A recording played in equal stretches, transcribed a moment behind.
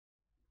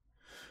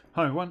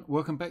Hi everyone,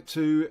 welcome back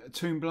to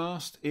Toon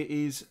Blast. It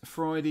is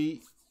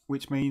Friday,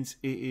 which means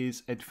it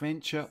is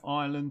Adventure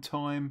Island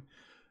time.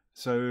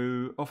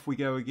 So off we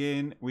go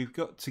again. We've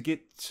got to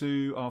get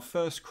to our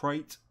first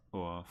crate,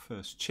 or our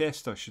first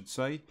chest I should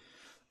say,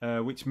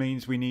 which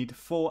means we need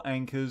 4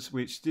 anchors,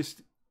 which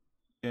just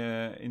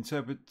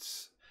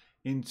interprets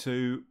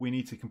into we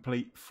need to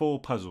complete 4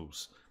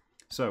 puzzles.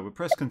 So we'll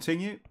press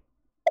continue.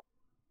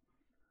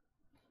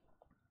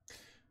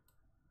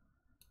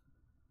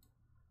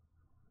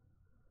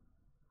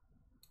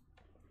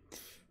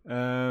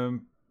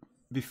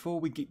 Before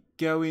we get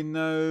going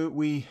though,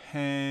 we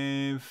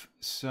have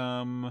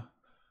some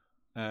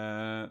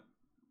little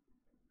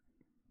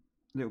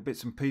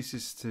bits and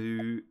pieces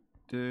to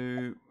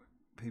do.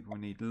 People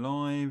need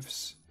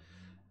lives.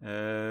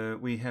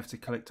 We have to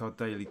collect our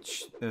daily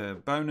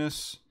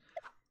bonus,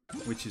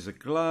 which is a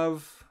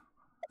glove.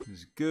 This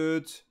is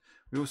good.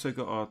 We also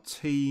got our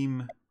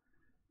team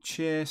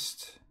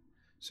chest,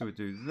 so we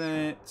do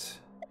that.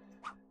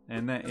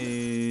 And that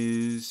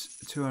is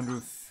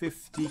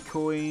 250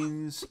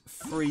 coins,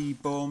 3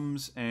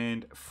 bombs,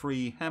 and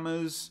 3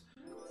 hammers.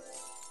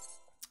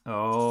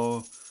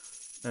 Oh,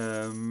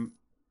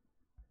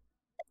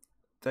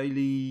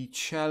 daily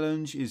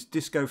challenge is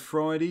Disco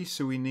Friday,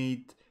 so we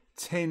need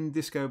 10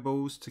 disco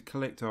balls to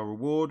collect our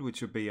reward,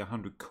 which would be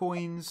 100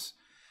 coins.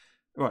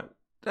 Right,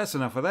 that's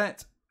enough of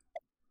that.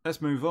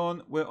 Let's move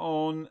on. We're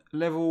on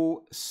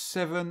level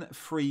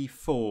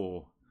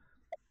 734.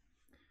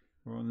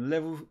 We're on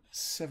level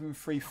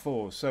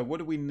 734. So what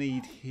do we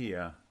need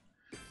here?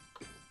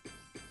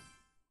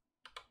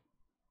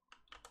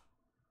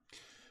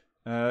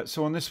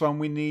 So on this one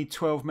we need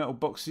 12 metal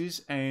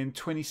boxes and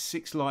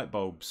 26 light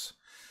bulbs.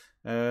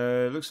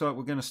 Looks like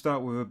we're going to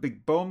start with a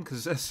big bomb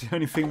because that's the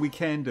only thing we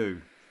can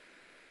do.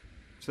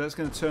 So that's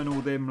going to turn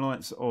all them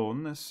lights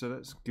on. So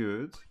that's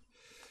good.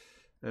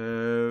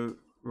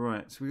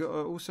 Right. So we got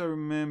to also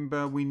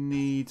remember we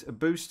need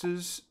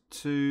boosters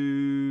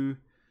to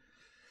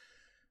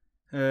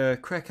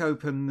crack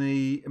open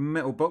the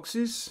metal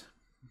boxes.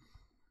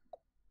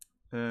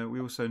 We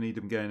also need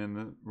them going in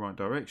the right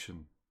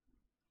direction.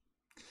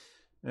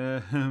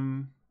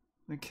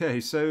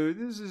 Okay, so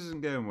this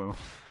isn't going well.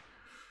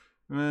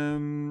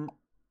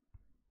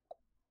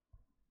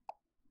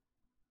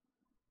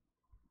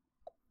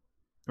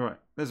 Right,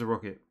 there's a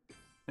rocket.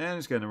 And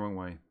it's going the wrong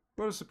way.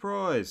 What a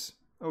surprise!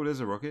 Oh, there's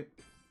a rocket.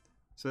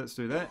 So let's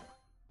do that.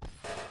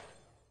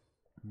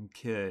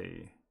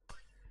 Okay.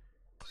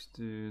 Let's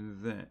do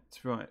that.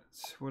 Right,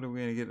 what are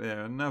we going to get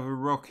there? Another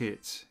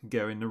rocket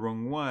going the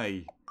wrong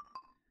way.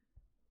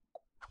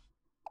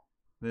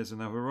 There's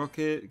another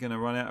rocket. Going to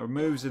run out of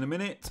moves in a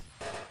minute.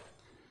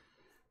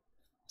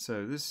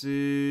 So this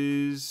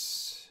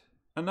is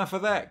enough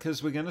of that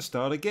because we're going to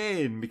start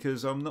again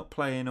because I'm not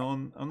paying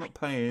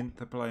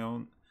to play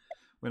on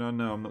when I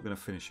know I'm not going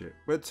to finish it.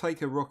 We'll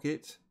take a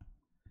rocket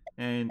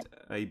and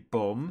a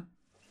bomb.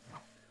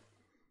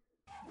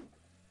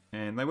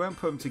 And they won't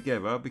put them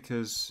together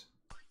because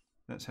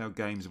that's how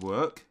games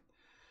work,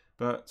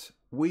 but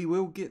we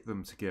will get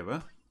them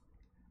together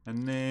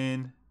and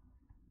then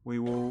we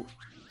will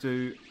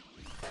do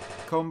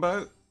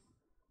combo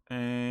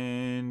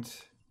and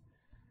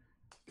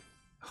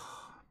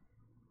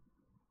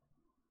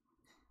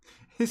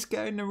it's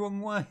going the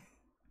wrong way.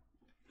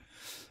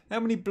 How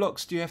many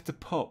blocks do you have to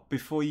pop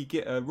before you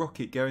get a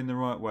rocket going the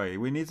right way?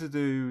 We need to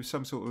do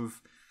some sort of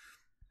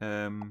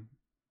I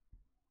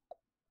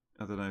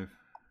don't know.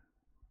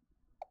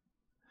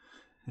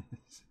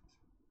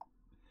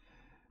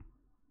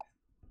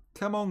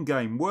 Come on,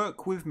 game,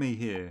 work with me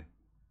here.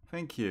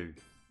 Thank you.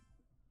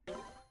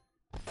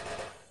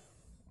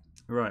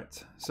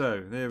 Right,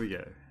 so there we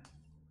go.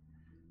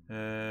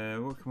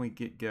 What can we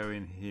get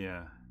going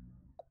here?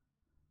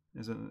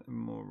 There's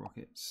more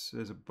rockets.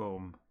 There's a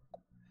bomb.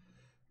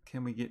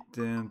 Can we get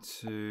down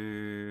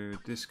to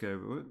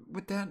disco?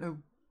 We're down to...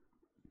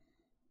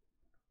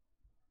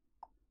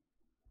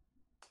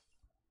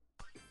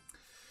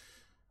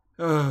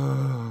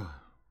 Oh.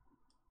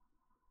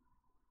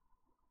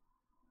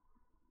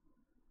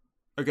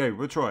 Okay,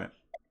 we'll try it.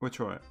 We'll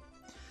try it.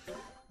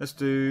 Let's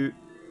do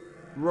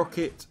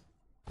rocket.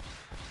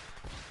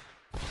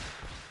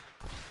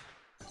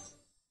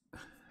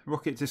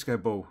 Rocket disco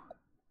ball.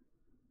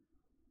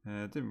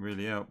 Didn't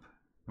really help.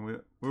 And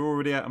we're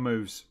already out of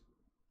moves.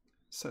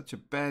 Such a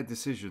bad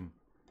decision.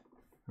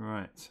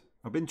 Right.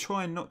 I've been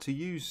trying not to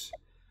use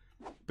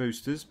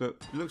boosters,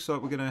 but it looks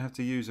like we're going to have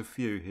to use a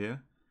few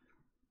here.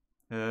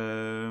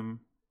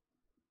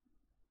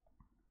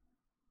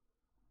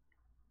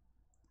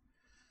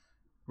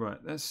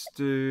 Right, let's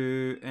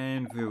do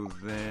anvil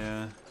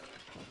there.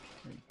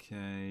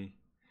 Okay.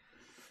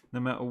 No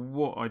matter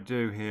what I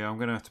do here, I'm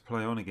going to have to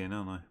play on again,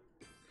 aren't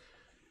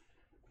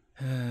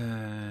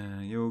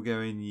I? You're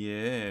going,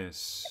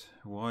 yes.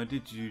 Why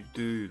did you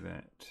do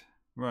that?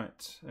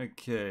 Right,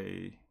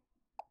 okay.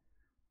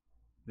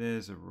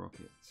 There's a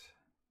rocket.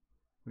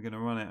 We're going to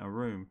run out of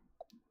room.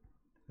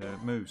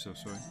 Moves, oh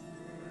sorry.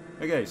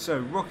 Okay, so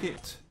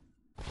rocket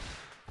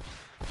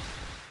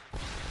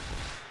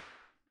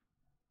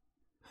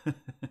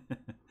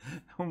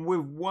And with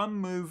one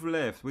move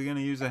left, we're going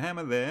to use a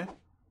hammer there.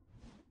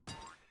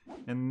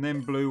 And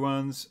then blue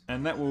ones.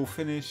 And that will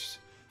finish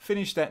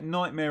that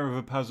nightmare of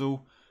a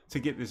puzzle to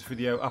get this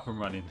video up and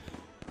running.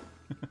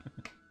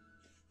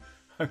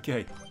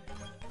 Okay.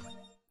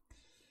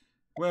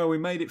 Well, we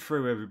made it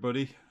through,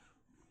 everybody.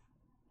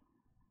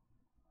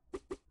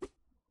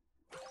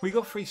 We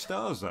got 3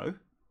 stars, though.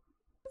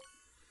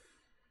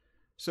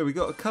 So we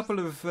got a couple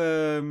of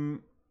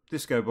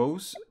disco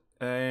balls.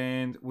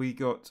 And we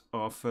got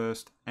our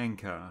first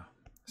anchor.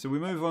 So we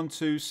move on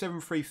to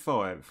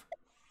 735.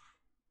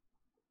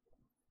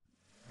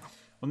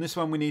 On this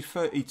one we need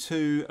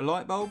 32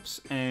 light bulbs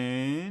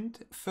and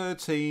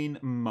 13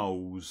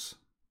 moles.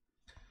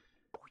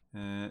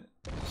 That.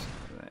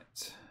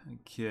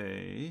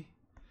 Okay.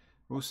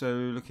 Also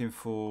looking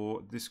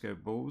for disco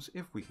balls,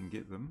 if we can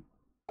get them.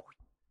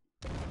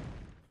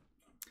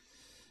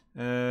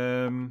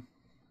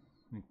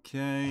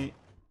 Okay.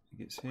 That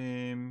gets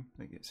him.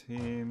 That gets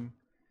him.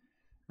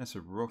 That's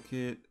a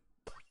rocket.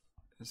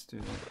 Let's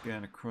do that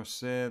going across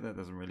there. That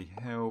doesn't really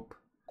help.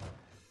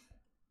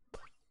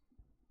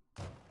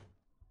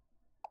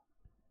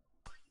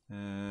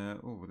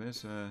 Oh,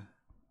 there's a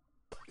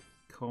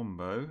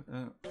combo.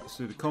 Let's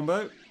do the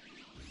combo.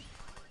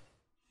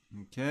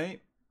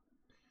 Okay.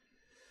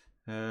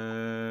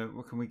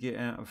 What can we get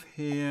out of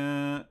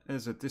here?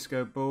 There's a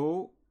disco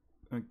ball.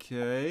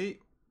 Okay.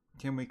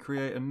 Can we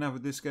create another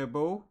disco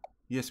ball?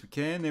 Yes, we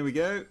can. There we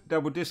go.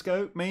 Double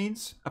disco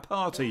means a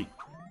party.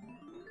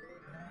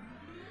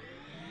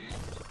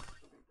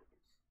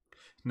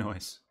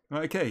 Nice.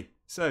 Right, okay.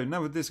 So,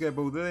 another disco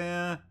ball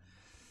there.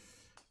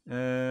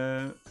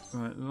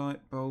 Right,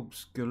 light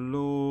bulbs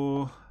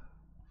galore.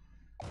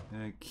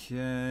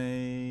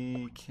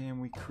 Okay, can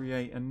we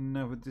create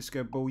another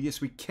disco ball?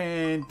 Yes, we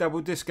can.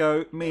 Double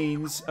disco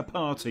means a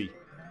party.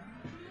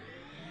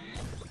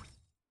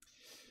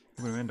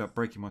 I'm going to end up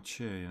breaking my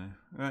chair, you know.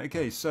 Right,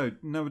 okay, so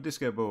another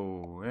disco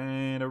ball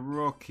and a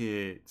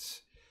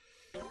rocket.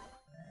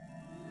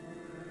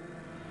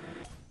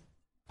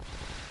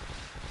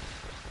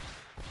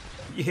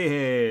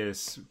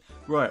 Yes.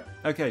 Right,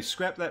 okay,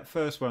 scrap that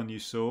first one you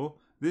saw.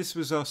 This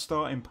was our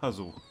starting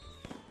puzzle.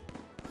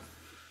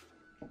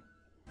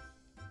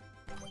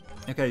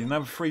 Okay,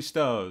 another 3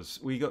 stars.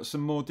 We got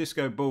some more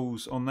disco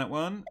balls on that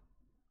one.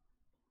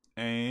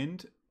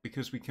 And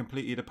because we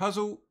completed a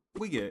puzzle,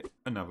 we get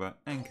another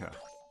anchor.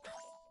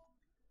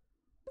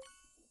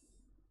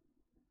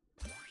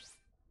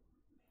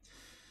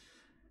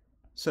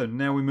 So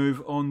now we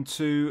move on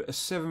to a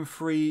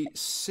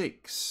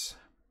 736.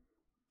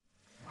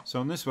 So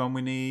on this one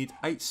we need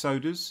 8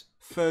 sodas,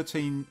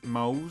 13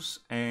 moles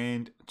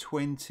and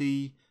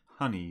 20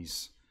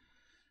 honeys.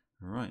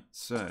 Right,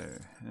 so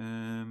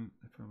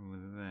the problem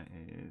with that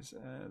is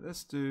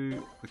let's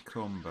do the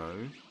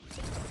combo.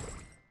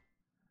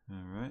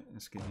 Alright,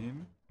 let's get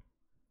him.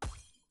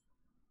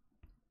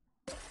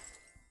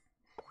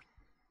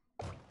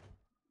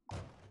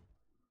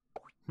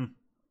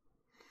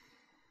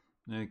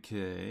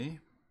 Okay.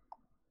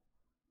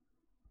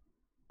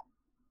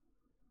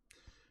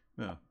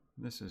 Well,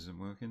 this isn't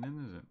working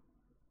then, is it?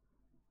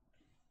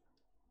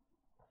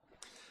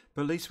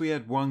 But at least we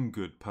had one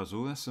good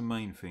puzzle. That's the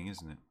main thing,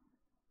 isn't it?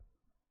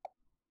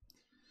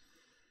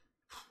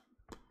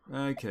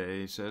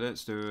 Okay, so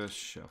let's do a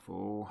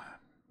shuffle.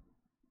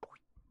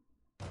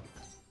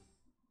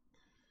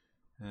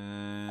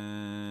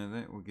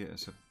 That will get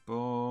us a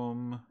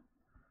bomb.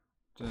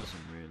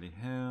 Doesn't really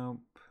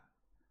help.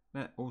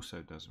 That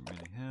also doesn't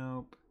really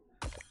help.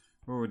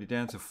 We're already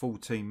down to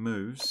 14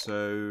 moves,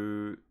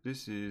 so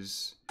this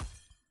is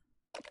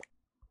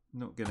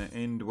not going to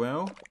end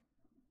well.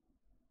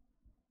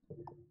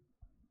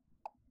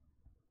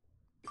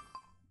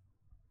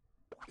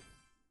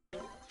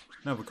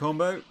 Another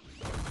combo.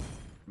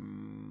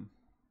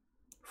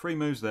 3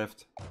 moves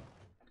left.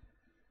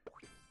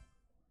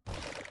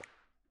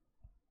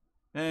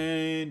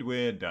 And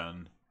we're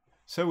done.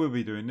 So we'll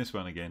be doing this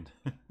one again.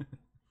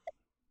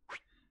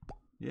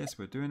 Yes,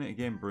 we're doing it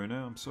again,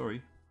 Bruno. I'm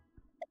sorry.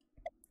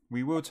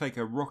 We will take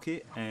a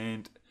rocket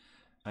and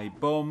a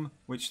bomb,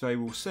 which they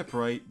will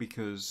separate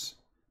because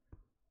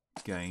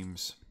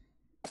games.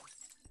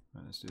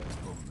 Right, let's do the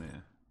bomb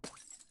there.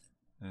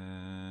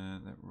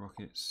 That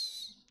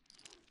rocket's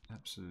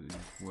absolutely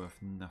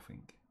worth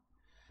nothing.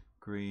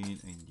 Green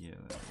and yellow.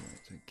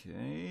 Right,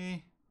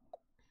 okay.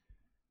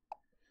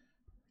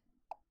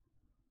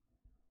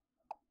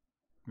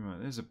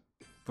 Right, there's a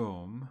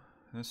bomb.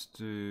 Let's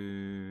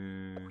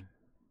do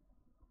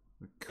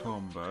the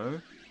combo.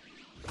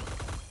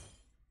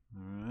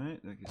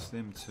 Alright, that gets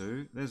them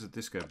 2. There's a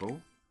disco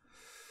ball.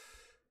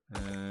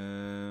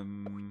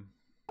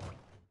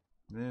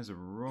 There's a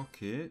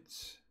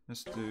rocket.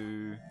 Let's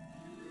do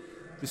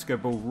disco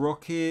ball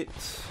rocket.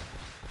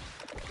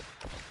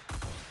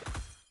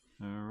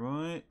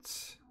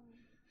 Alright.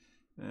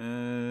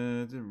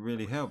 Didn't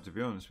really help, to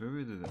be honest with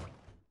you, did it?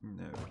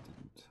 No, it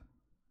didn't.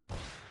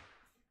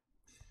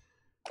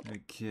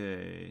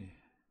 Okay.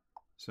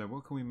 So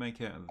what can we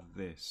make out of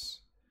this?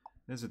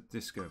 There's a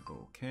disco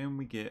ball. Can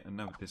we get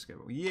another disco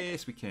ball?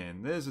 Yes, we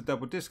can. There's a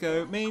double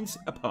disco. It means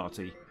a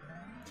party.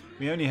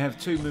 We only have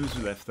 2 moves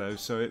left, though,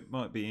 so it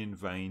might be in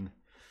vain.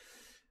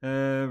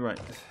 Right.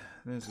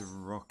 There's a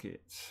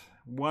rocket.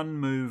 1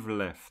 move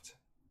left.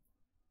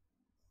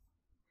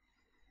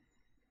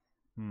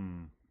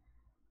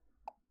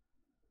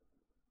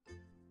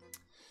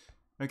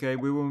 Okay,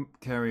 we will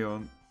carry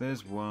on.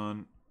 There's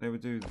 1. They will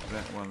do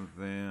that one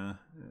there.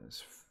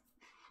 There's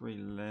 3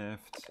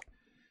 left.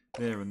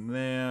 There and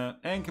there.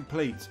 And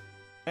complete.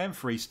 And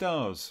 3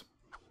 stars.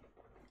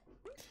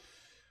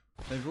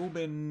 They've all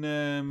been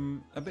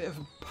a bit of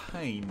a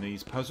pain,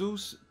 these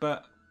puzzles.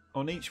 But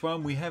on each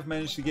one, we have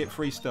managed to get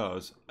 3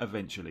 stars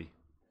eventually.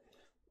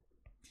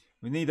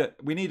 We need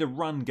a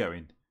run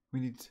going.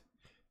 We need to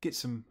get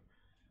some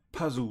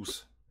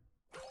puzzles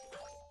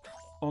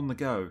on the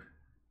go.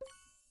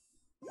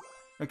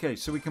 Okay,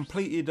 so we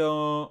completed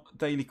our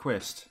daily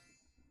quest.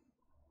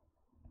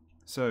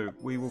 So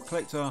we will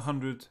collect our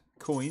 100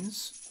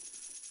 coins.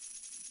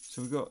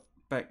 So we got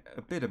back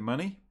a bit of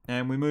money.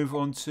 And we move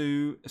on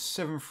to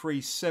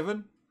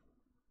 737.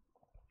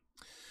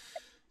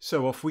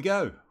 So off we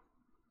go.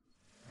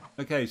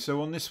 Okay,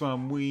 so on this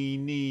one we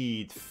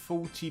need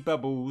 40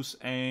 bubbles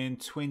and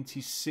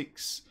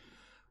 26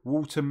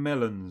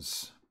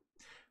 watermelons.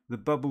 The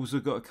bubbles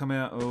have got to come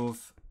out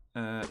of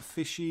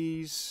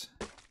fishies.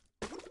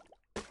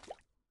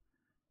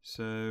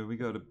 So we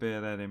got to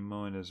bear that in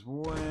mind as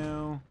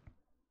well.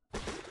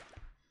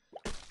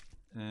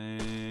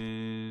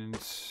 And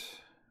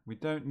we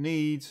don't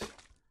need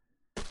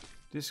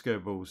disco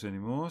balls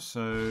anymore,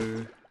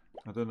 so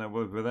I don't know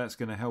whether that's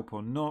going to help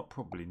or not.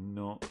 Probably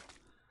not.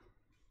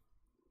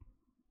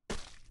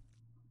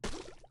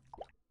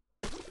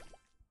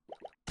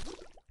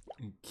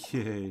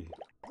 Okay.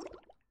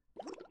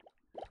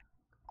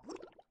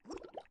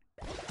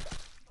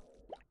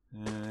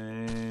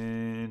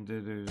 And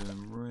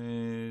some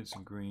reds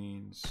and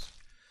greens.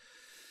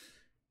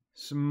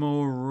 Some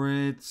more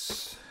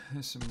reds.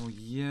 There's some more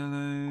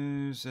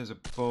yellows. There's a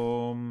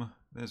bomb.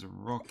 There's a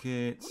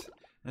rocket.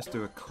 Let's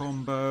do a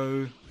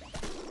combo.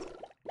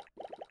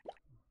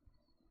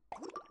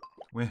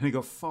 We only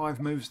got 5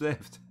 moves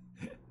left.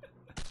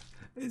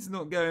 It's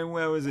not going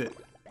well, is it?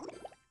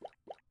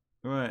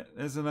 Right,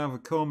 there's another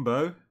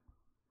combo.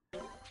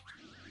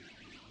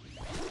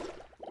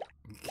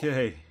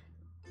 Okay.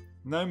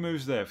 No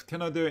moves left.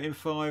 Can I do it in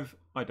 5?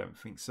 I don't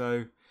think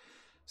so.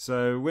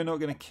 So we're not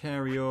going to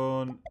carry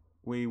on.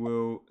 We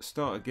will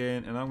start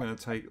again, and I'm going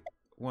to take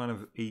 1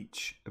 of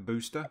each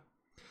booster.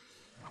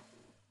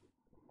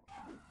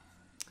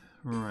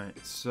 Right,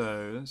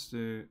 so let's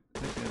do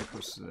that goes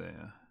across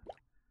there.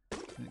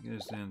 That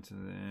goes down to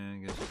there,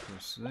 goes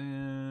across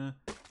there.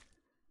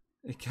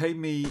 It gave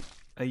me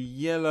a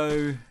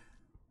yellow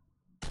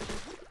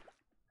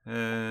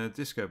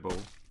disco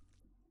ball.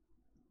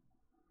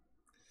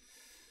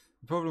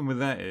 The problem with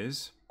that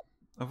is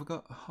I've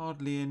got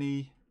hardly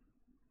any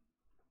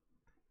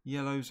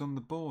yellows on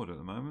the board at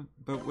the moment,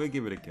 but we'll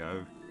give it a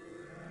go.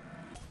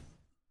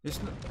 It's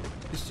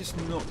just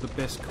not the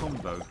best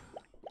combo.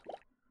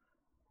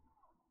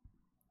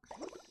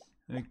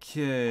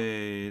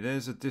 Okay,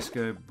 there's a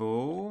disco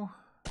ball.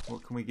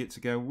 What can we get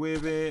to go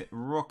with it?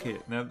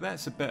 Rocket. Now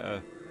that's a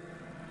better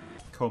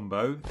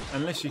combo,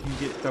 unless you can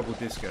get double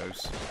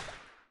discos.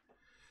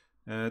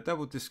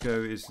 Double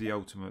disco is the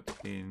ultimate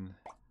in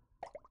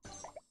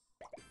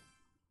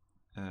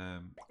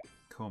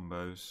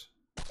combos.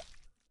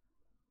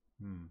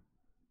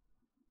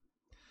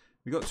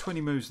 We've got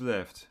 20 moves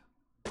left.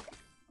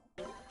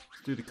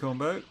 Let's do the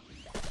combo.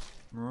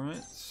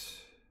 Right.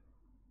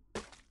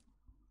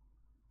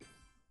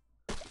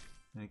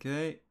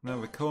 Okay,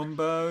 another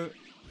combo.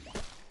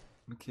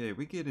 Okay,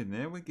 we get in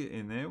there, we get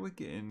in there, we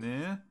get in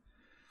there.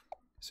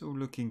 It's all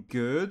looking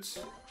good.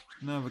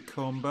 Another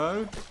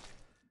combo.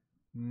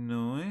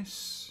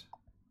 Nice.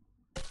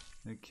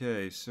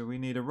 Okay, so we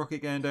need a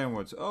rocket going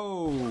downwards.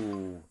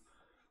 Oh!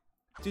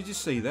 Did you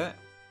see that?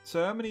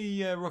 So how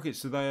many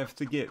rockets do they have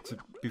to get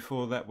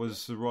before that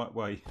was the right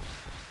way?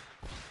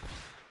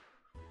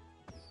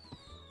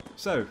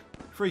 So,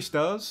 3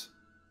 stars.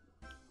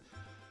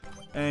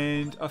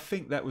 And I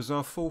think that was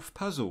our 4th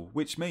puzzle,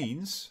 which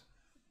means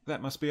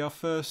that must be our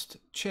first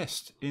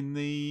chest in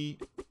the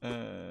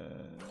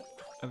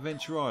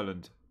Adventure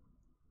Island.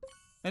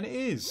 And it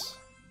is.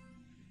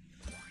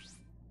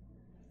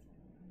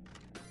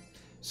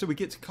 So we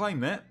get to claim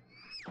that.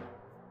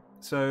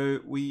 So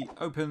we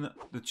open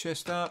the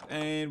chest up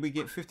and we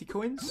get 50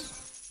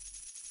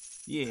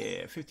 coins.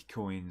 Yeah, 50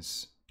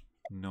 coins.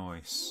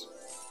 Nice.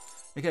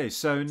 Okay,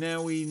 so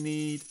now we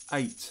need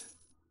 8.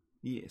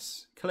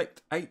 Yes,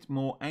 collect 8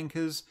 more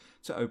anchors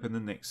to open the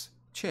next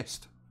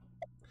chest.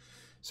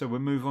 So we'll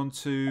move on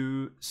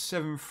to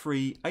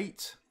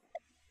 738.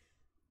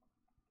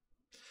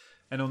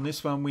 And on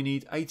this one we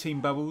need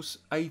 18 bubbles,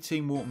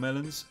 18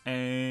 watermelons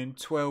and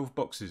 12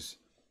 boxes.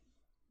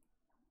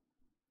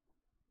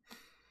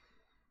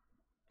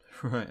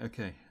 Right,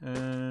 okay.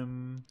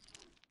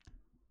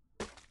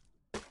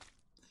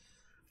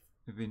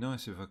 It'd be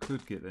nice if I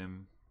could get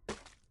them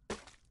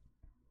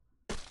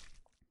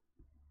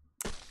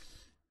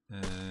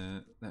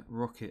that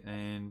rocket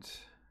and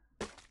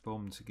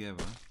bomb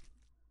together.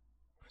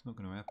 It's not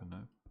going to happen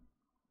though.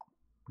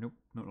 Nope,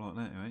 not like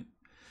that, right?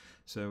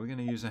 So we're going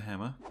to use a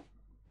hammer.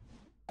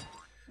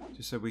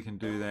 Just so we can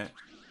do that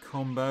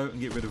combo and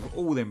get rid of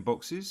all them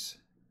boxes.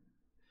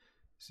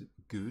 Is it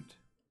good?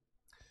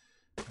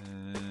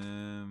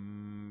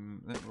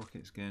 That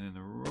rocket's going in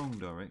the wrong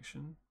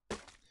direction.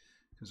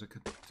 Because I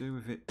could do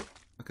with it.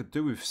 I could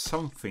do with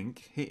something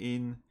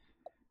hitting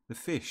the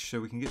fish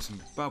so we can get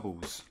some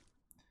bubbles.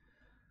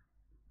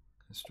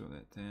 Let's draw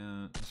that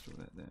down. Let's draw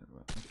that down.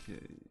 Right.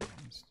 Okay.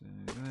 Let's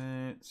do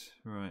that.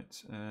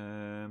 Right.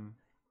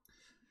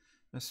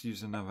 Let's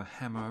use another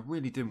hammer. I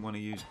really didn't want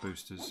to use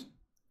boosters,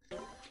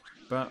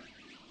 but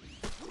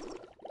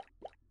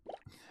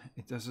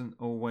it doesn't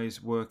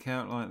always work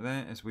out like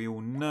that, as we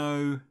all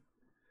know.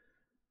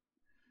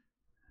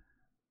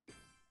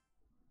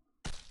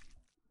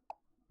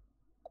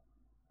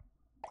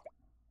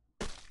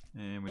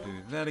 And we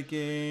do that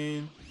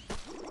again.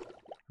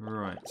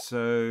 Right,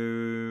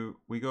 so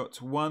we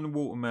got 1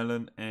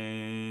 watermelon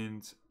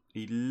and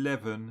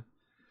 11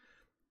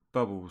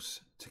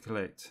 bubbles to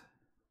collect.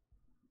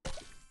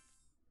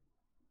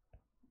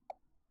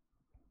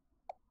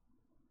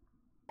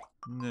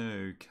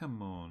 No,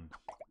 come on.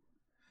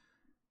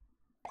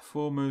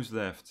 4 moves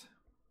left.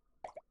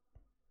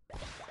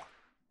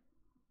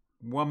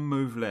 1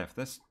 move left.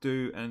 Let's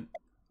do an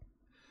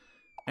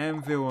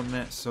anvil on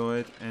that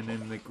side and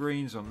then the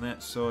greens on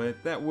that side.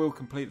 That will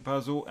complete the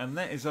puzzle, and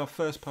that is our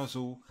first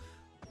puzzle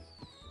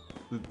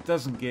that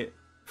doesn't get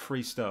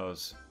 3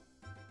 stars.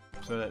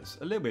 So that's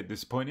a little bit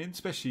disappointing,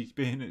 especially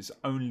being it's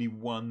only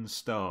 1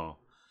 star.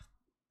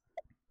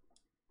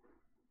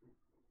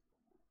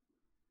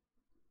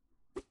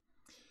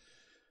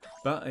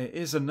 But it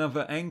is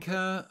another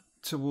anchor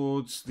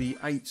towards the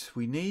 8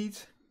 we need.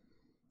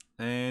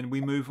 And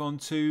we move on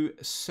to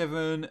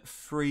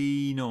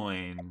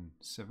 739.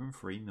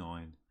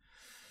 739.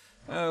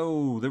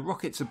 Oh, the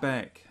rockets are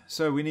back.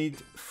 So we need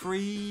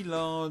 3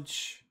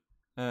 large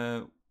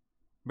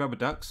rubber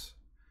ducks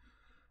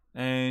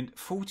and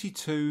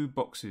 42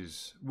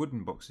 boxes,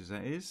 wooden boxes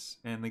that is.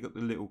 And they got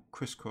the little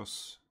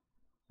crisscross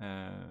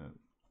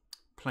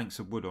planks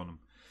of wood on them.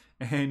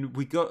 And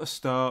we got to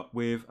start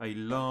with a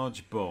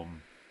large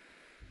bomb.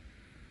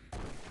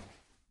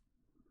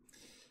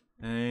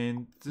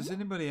 And does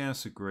anybody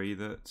else agree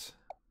that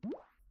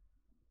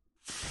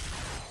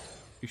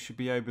you should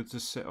be able to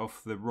set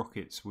off the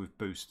rockets with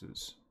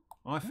boosters?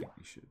 I think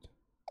you should.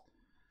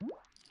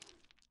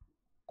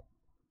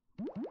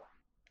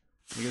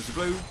 Here goes the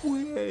blue.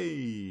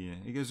 Way!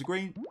 Here goes the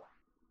green.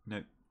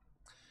 No.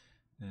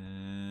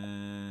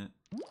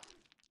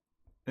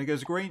 There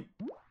goes the green.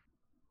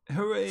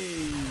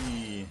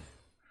 Hooray!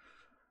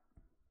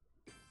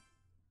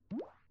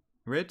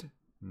 Red?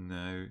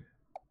 No.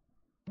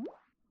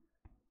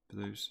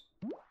 Blues.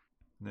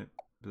 Nope.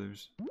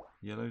 Blues.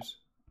 Yellows.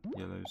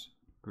 Yellows.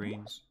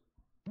 Greens.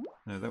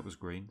 No, that was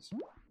greens.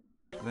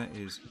 That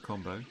is a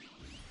combo.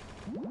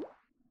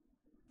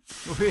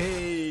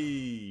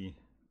 Whee!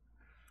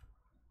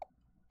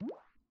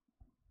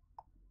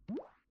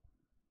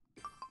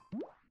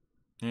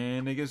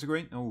 And there goes the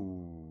green.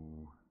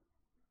 Oh.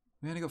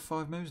 We only got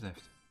 5 moves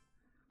left.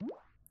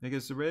 There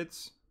goes the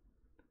reds.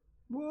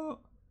 What?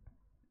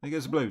 There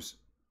goes the blues.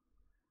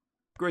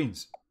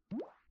 Greens.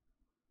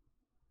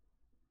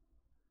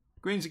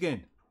 Greens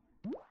again.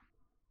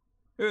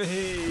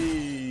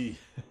 Hey!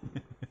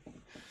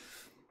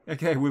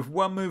 Okay, with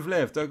 1 move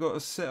left, I've got to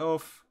set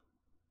off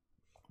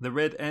the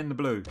red and the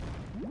blue.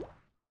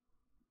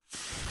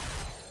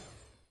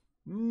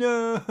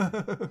 No!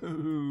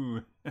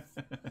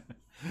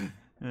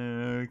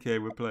 Okay,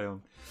 we'll play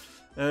on.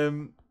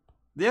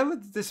 The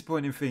other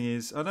disappointing thing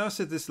is, I know I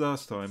said this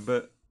last time,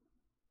 but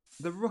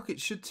the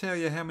rocket should tell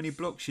you how many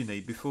blocks you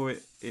need before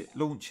it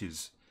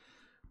launches.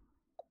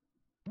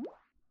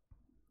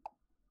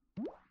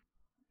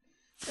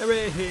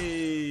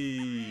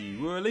 Hooray!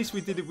 Well, at least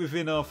we did it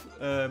within our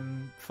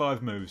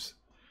 5 moves.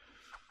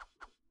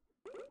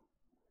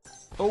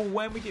 Oh,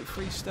 when we get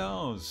 3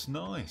 stars.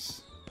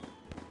 Nice.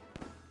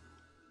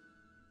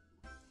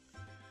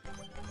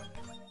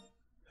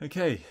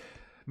 Okay,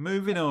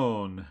 moving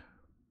on.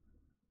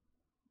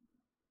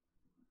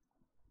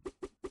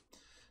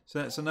 So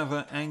that's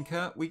another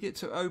anchor. We get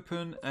to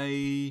open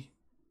a...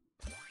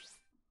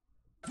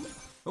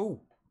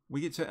 Oh,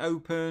 we get to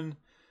open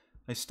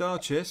a star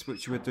chest,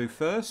 which we'll do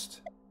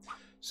first.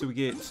 So we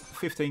get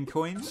 15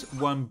 coins,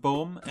 1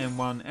 bomb and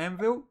 1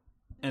 anvil.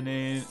 And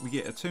then we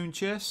get a toon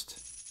chest.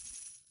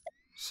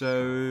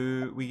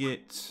 So we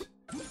get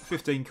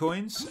 15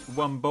 coins,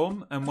 1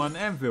 bomb and 1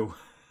 anvil.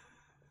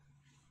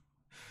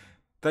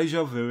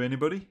 Deja vu,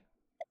 anybody?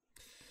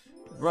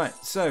 Right,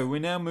 so we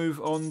now move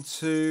on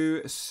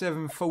to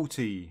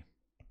 740.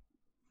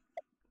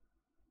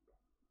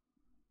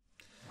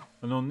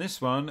 And on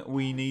this one,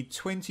 we need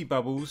 20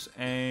 bubbles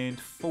and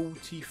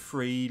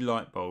 43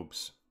 light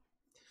bulbs.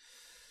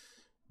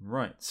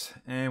 Right,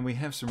 and we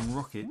have some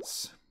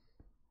rockets.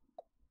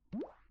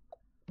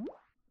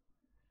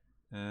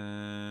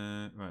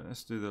 Right,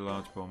 let's do the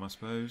large bomb, I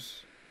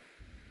suppose.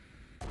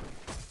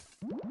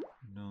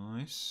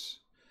 nice.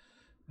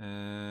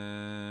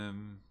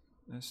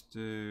 Let's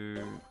do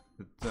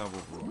the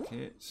double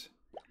rocket.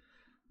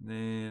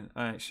 Then,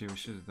 actually, we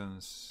should have done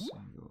a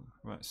single.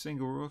 Right,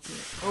 single rocket.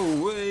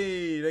 Oh,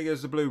 wait! There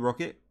goes the blue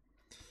rocket.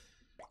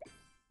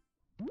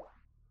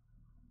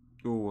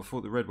 Oh, I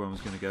thought the red one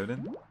was going to go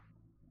then.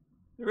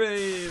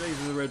 Hooray!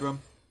 There's the red one.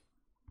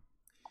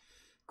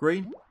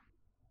 Green?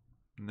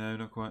 No,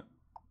 not quite.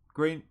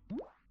 Green.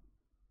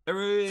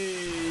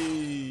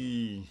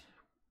 Hooray!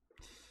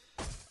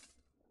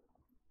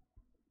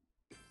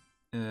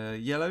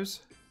 Yellows.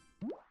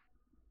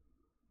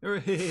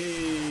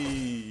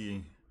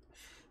 Hooray!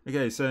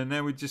 Okay, so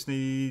now we just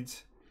need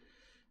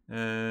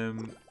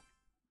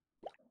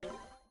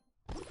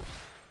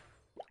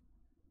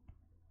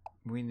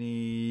we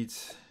need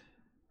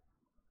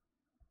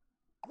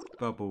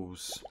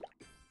bubbles.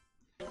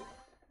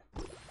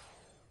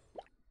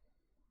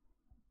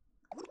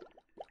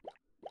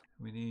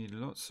 We need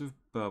lots of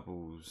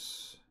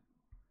bubbles.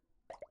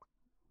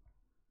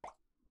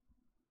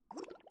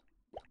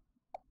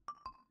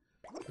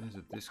 There's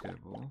a disco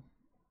ball.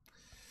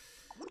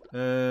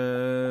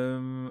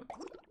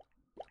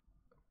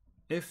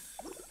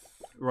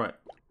 Right,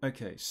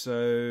 okay,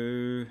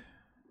 so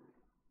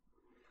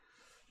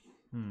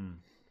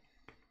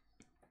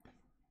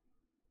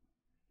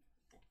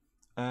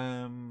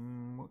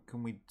what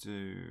can we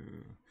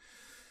do?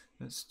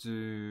 Let's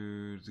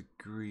do the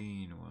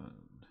green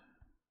one.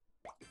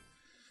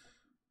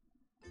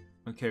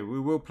 Okay, we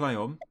will play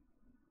on.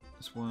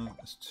 That's one,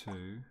 that's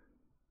two.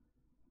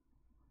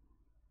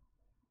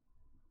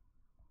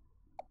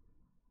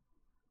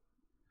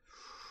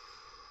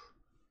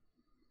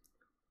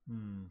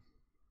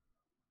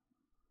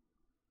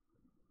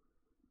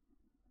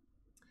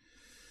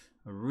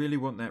 I really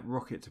want that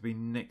rocket to be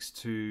next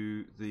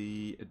to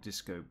the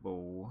disco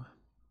ball.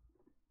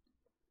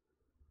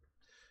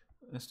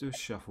 Let's do a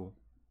shuffle.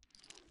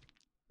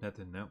 That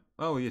didn't help.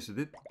 Oh, yes, it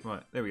did.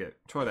 Right, there we go.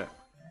 Try that.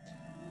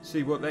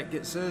 See what that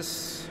gets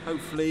us.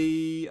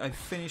 Hopefully, a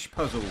finished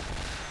puzzle.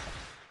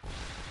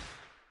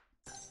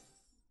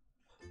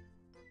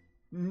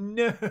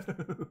 No!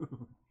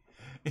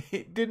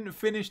 It didn't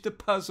finish the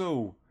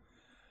puzzle.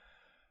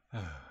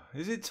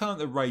 Is it time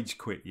to rage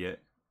quit yet?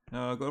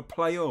 No, I've got to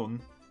play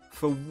on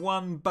for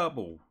one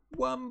bubble.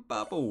 One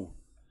bubble.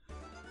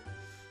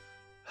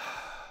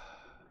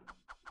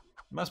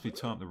 Must be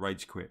time to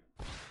rage quit.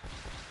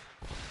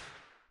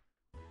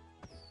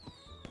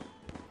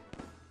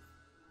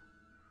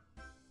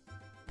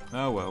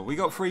 Oh well, we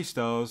got 3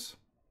 stars.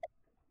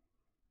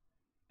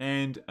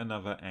 And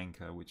another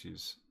anchor, which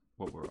is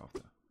what we're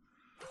after.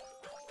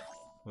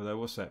 Although,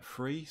 what's that?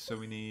 3? So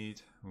we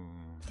need...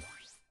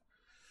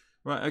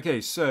 Right, okay,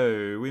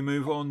 so we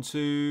move on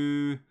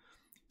to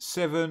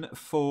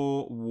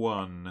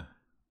 741.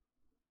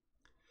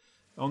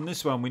 On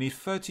this one, we need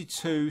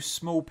 32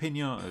 small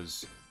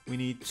pinatas. We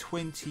need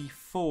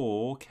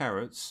 24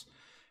 carrots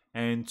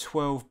and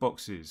 12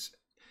 boxes.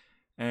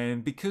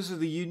 And because of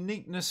the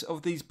uniqueness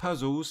of these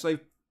puzzles, they've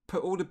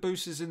put all the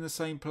boosters in the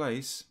same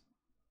place.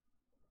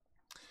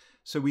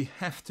 So we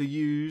have to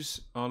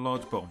use our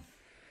large bomb.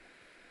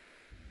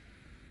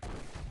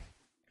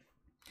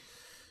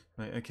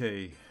 Right,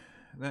 okay.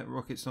 That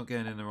rocket's not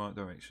going in the right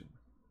direction.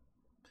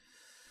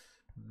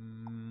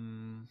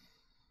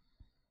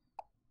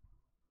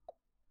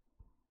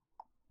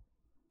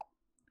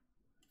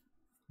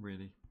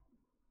 Really?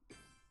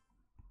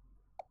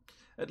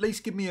 At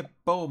least give me a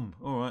bomb.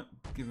 Alright,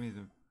 give me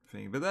the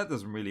thing. But that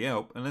doesn't really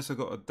help unless I've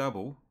got a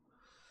double.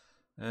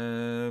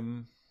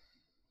 Oh,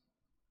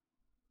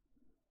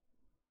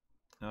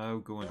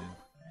 go on in.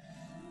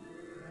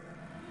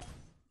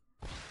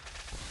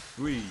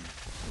 Whee!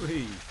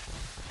 Whee!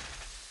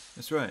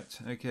 That's right.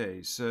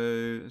 Okay,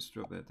 so let's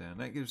drop that down.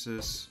 That gives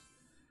us...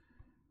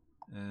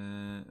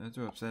 that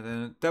drops that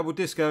down. Double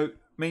disco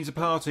means a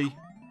party.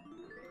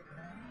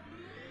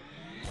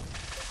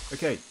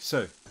 Okay,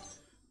 so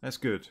that's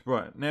good.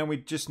 Right, now we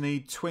just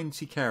need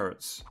 20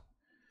 carrots.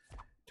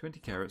 20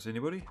 carrots,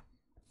 anybody?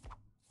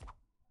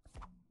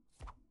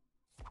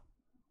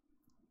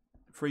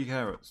 3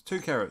 carrots. 2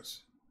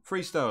 carrots.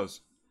 3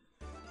 stars.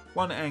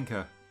 1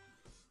 anchor.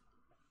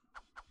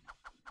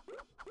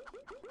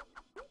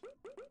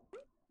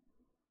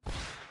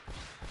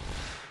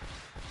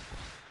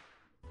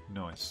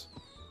 Nice.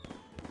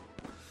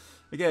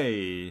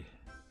 Okay,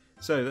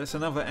 so that's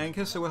another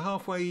anchor. So we're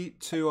halfway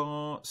to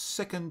our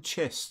second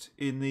chest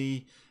in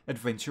the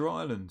Adventure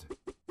Island.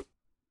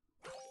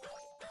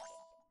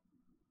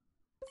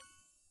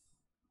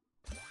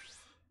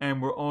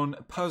 And we're on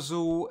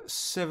puzzle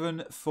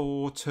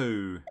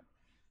 742.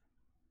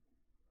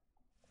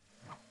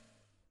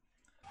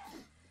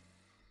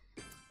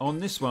 On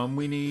this one,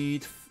 we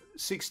need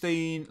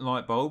 16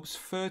 light bulbs,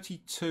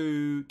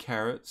 32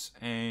 carrots,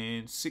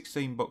 and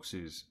 16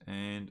 boxes.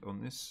 And on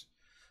this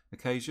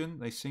occasion,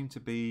 they seem to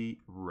be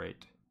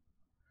red.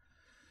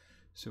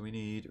 So we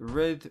need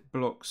red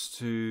blocks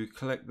to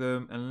collect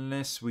them,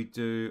 unless we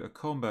do a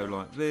combo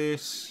like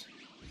this.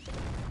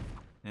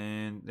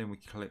 And then we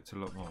collect a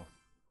lot more.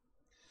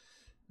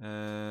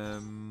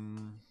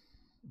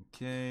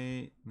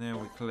 Okay, now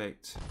we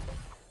collect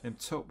them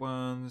top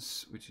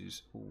ones, which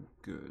is all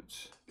good.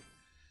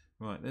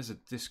 Right, there's a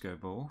disco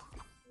ball.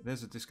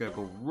 There's a disco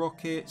ball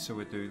rocket, so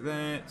we'll do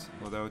that.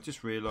 Although I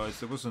just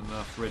realised there wasn't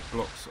enough red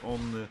blocks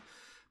on the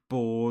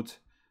board,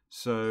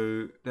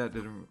 so that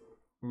didn't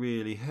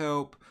really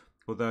help.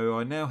 Although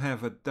I now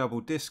have a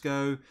double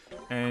disco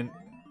and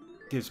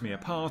gives me a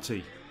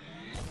party.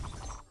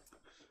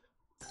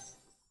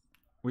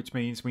 Which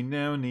means we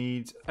now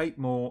need 8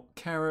 more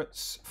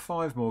carrots,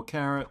 5 more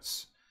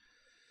carrots,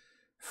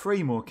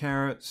 3 more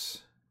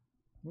carrots,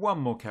 1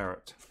 more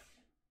carrot.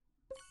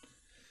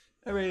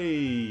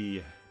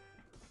 Hooray!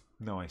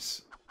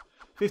 Nice.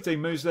 15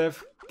 moves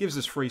left, gives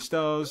us 3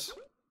 stars.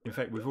 In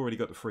fact, we've already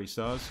got the 3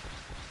 stars.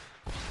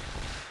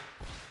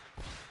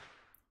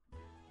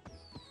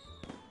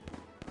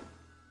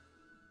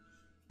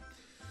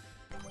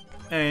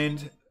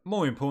 And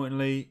more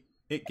importantly,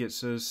 it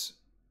gets us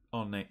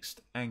our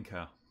next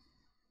anchor.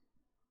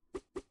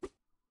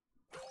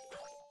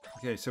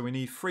 Okay, so we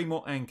need 3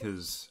 more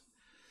anchors.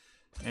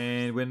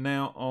 And we're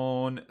now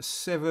on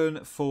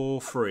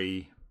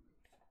 743.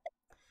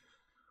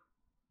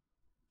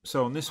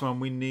 So on this one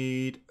we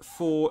need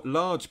 4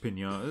 large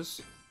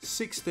pinatas,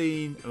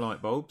 16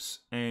 light bulbs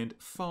and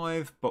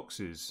 5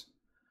 boxes.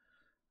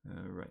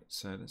 Right,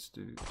 so let's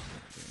do that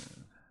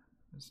there.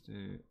 Let's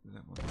do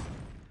that one.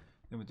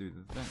 Then we'll do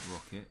that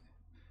rocket.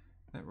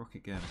 That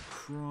rocket going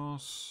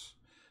across.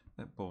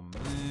 That bomb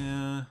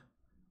there.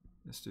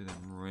 Let's do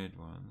them red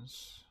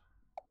ones.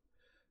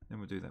 Then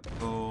we'll do that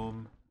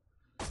bomb.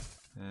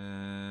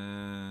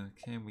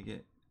 Can we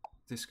get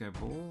disco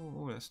ball?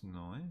 Oh, that's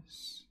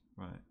nice.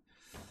 Right.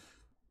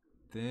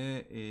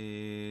 There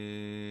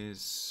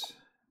is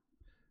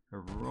a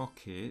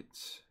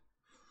rocket.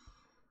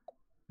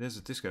 There's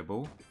a disco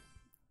ball.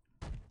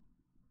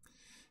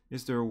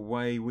 Is there a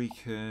way we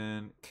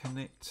can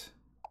connect?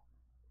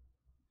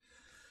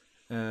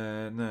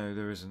 No,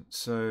 there isn't.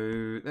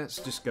 So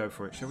let's just go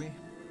for it, shall we?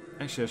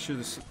 Actually, I should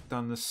have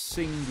done the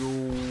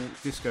single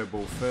disco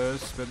ball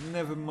first, but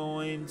never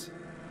mind.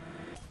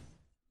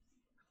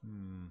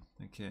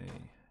 Okay.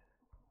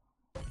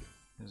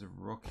 There's a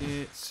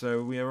rocket.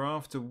 So we are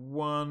after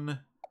 1.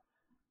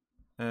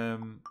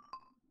 1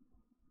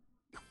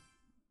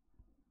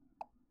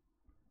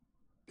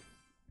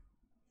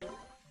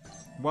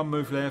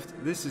 move left.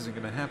 This isn't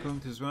going to happen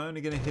because we're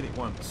only going to hit it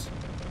once.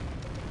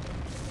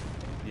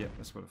 Yep,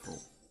 that's what I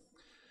thought.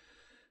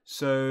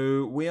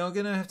 So we are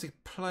going to have to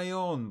play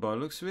on by the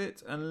looks of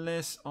it,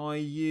 unless I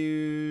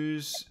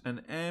use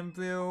an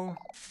anvil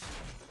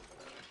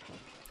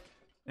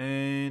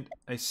and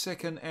a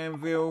second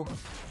anvil,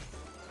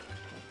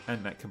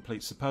 and that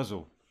completes the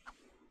puzzle.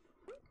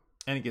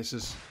 And it gets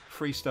us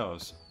 3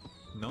 stars.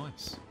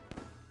 Nice.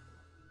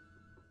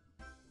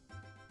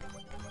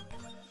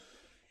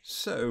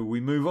 So we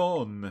move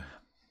on.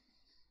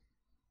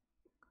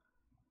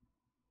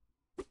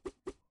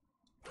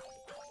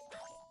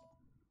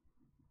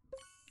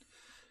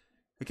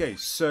 Okay,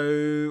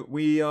 so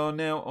we are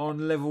now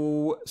on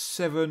level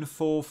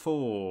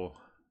 744.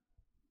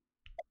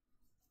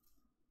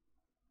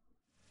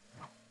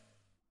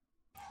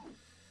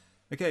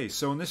 Okay,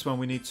 so on this one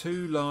we need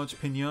 2 large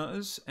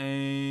pinatas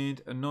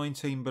and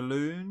 19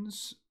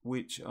 balloons,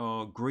 which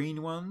are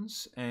green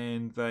ones,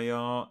 and they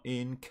are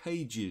in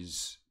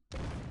cages.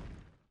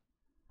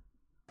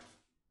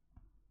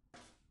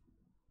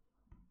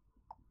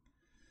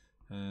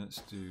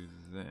 Let's do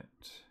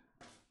that.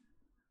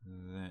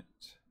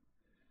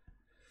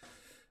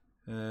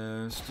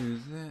 Let's do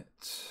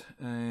that,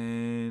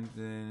 and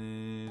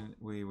then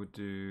we would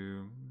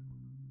do.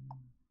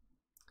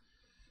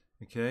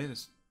 Okay,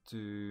 let's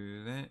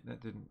do that.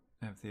 That didn't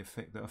have the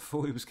effect that I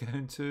thought it was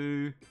going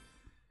to.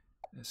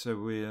 So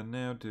we'll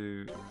now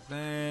do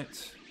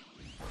that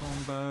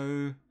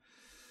combo.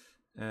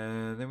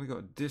 Then we got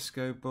a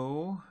disco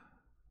ball.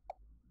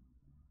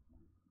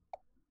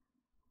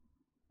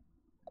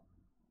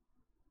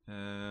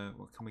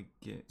 What can we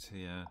get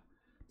here?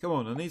 Come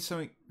on, I need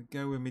something to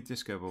go with me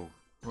disco ball.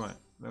 Right,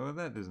 well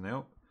that doesn't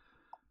help.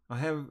 I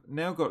have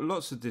now got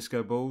lots of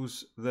disco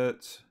balls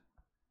that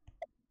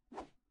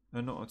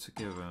are not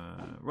together.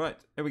 Right,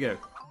 here we go.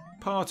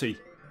 Party.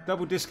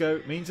 Double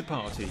disco means a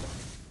party.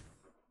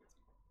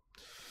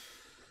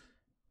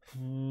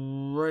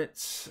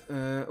 Right.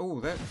 Oh,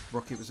 that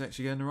rocket was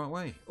actually going the right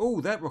way.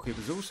 Oh, that rocket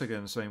was also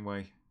going the same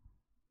way.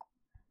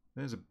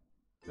 There's a...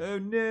 Oh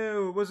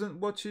no, I wasn't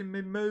watching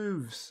my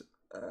moves.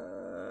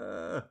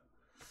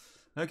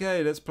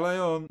 Okay, let's play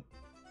on.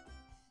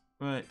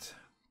 Right.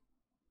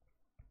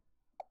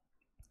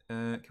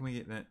 Can we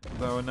get that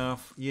low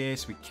enough?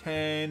 Yes, we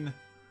can.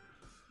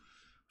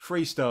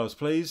 3 stars,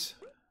 please.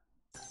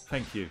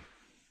 Thank you.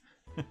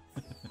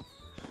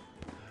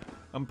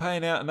 I'm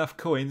paying out enough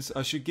coins.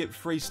 I should get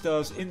 3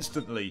 stars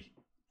instantly.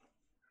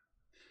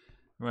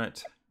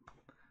 Right.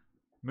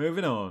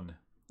 Moving on.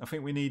 I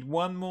think we need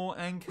 1 more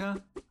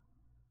anchor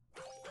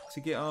to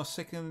get our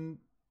second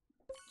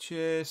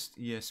chest.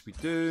 Yes, we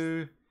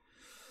do.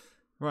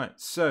 Right,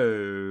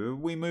 so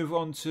we move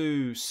on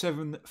to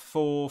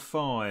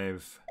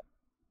 745.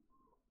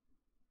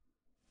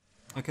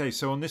 Okay,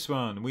 so on this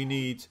one we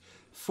need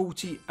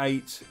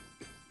 48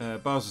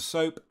 bars of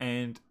soap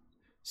and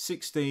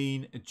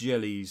 16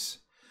 jellies.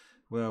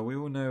 Well, we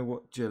all know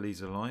what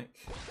jellies are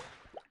like.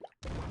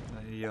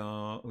 They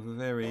are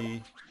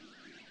very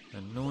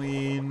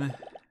annoying,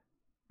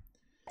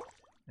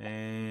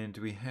 and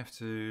we have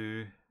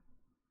to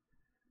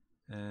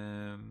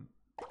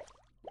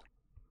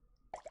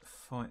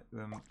fight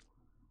them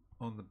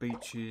on the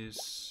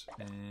beaches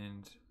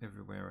and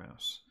everywhere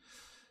else.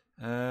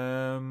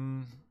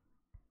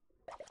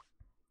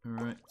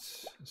 Alright,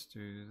 let's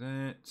do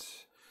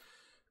that.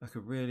 I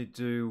could really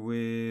do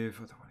with... I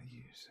don't want to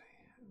use it.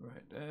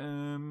 Right,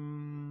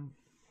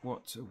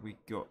 what have we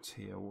got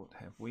here? What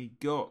have we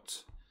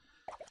got?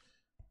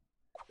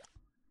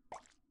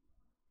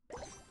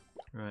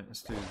 Right,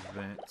 let's do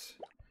that.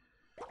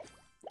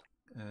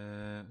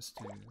 Let's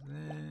do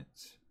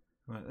that.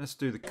 Right, let's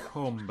do the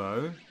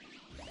combo.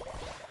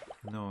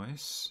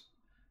 Nice.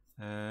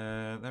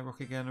 That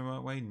rocket going the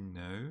right way?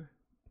 No.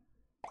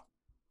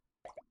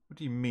 What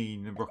do you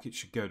mean the rocket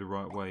should go the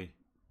right way?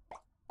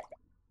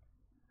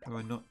 Have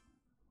I not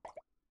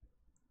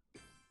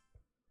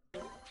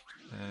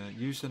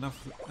used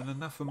enough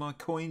of my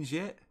coins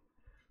yet?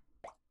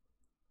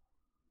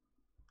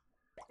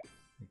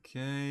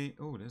 Okay.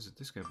 Oh, there's a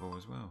disco ball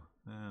as well.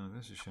 Oh,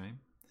 that's a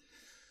shame.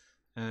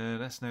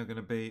 That's now going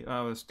to be...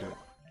 Oh, let's do it.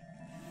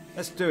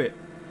 Let's do it.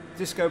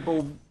 Disco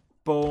ball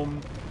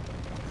bomb.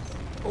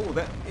 Oh,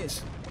 that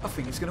is... I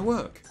think it's going to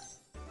work.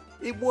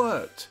 It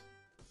worked.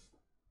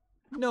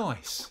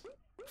 Nice.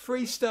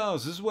 3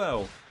 stars as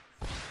well.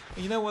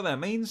 And you know what that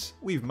means?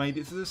 We've made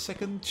it to the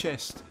second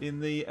chest in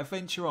the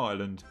Adventure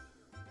Island.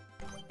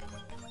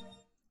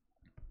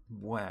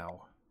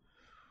 Wow.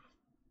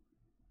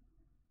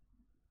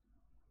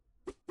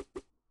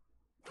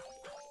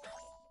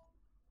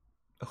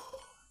 Oh,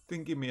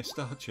 didn't give me a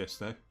star chest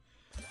though.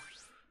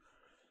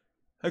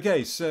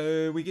 Okay,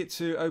 so we get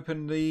to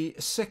open the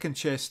second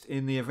chest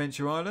in the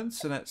Adventure Island.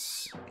 So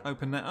let's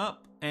open that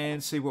up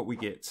and see what we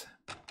get.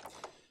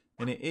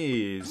 And it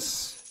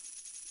is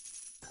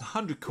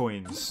 100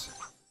 coins,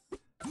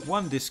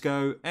 1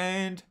 disco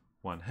and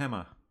 1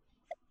 hammer.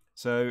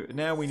 So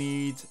now we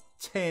need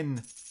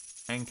 10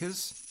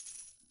 anchors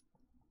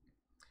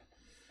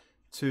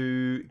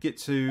to get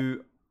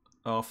to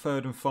our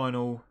third and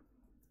final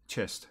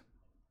chest.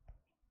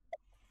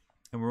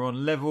 And we're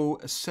on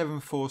level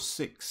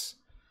 746.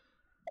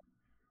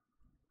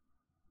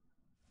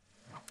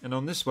 And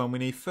on this one we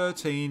need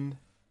 13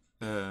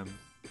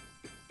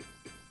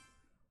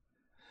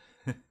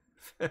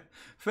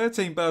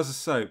 13 bars of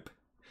soap.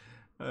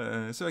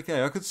 It's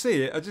okay, I could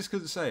see it, I just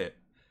couldn't say it.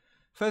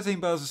 13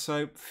 bars of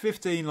soap,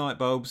 15 light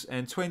bulbs,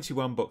 and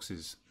 21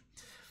 boxes.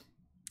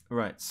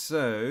 Right,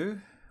 so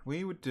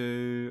we would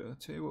do... I'll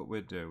tell you what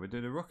we'll do. We'll do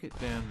the rocket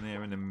down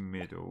there in the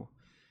middle.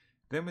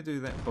 Then we'll do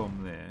that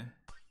bomb there.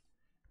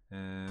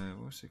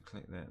 We'll also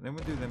click that. Then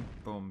we'll do them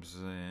bombs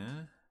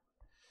there.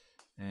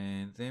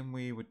 And then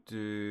we would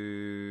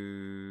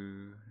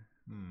do...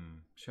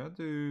 Shall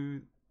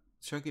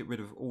I get rid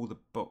of all the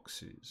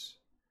boxes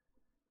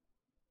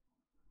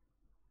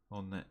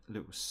on that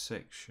little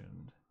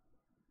section?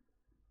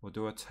 Or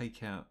do I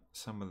take out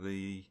some of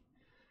the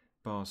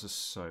bars of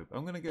soap?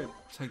 I'm going to go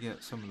take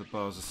out some of the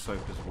bars of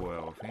soap as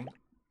well, I think.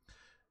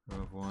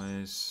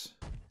 Otherwise,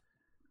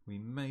 we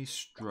may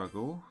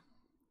struggle.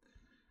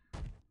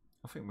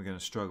 I think we're going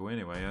to struggle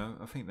anyway.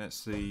 I think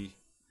that's the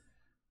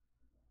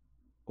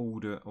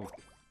order of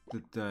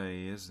the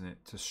day, isn't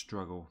it? To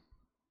struggle.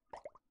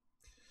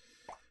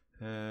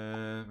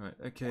 Right,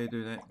 okay,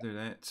 do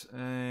that,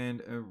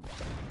 and a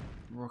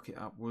rocket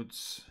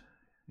upwards.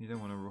 You don't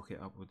want to rocket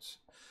upwards.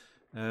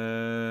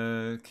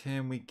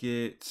 Can we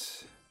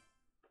get...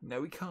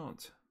 No, we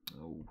can't.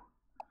 Oh.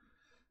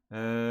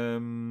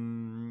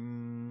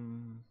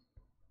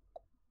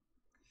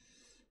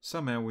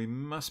 Somehow we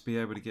must be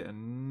able to get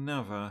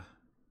another...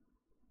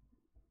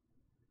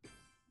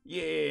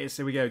 Yes,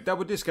 there we go.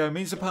 Double disco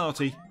means a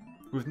party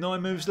with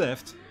 9 moves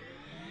left.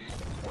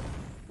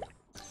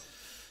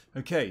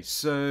 Okay,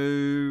 so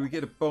we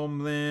get a bomb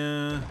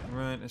there.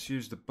 Right, let's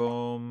use the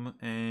bomb.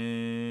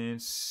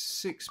 And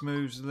 6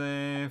 moves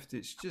left.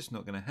 It's just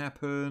not going to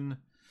happen.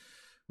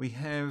 We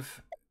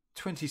have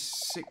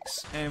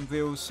 26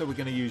 anvils, so we're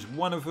going to use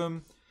one of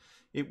them.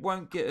 It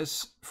won't get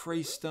us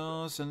 3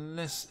 stars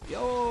unless...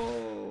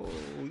 Oh,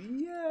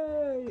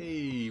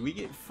 yay! We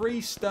get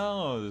 3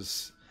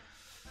 stars.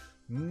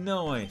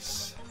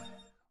 Nice.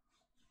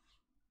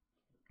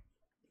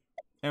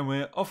 And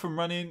we're off and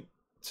running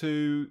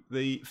to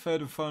the third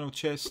and final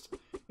chest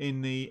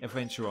in the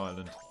Adventure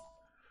Island.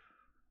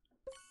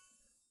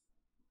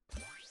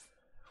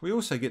 We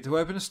also get to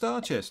open a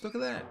star chest. Look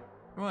at that.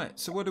 Right,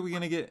 so what are we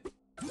going to get?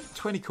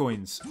 20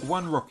 coins,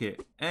 1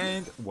 rocket,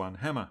 and 1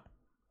 hammer.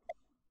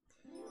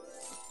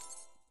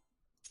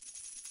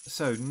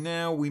 So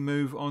now we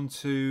move on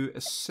to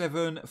a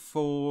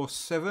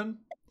 747.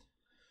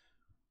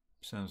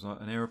 Sounds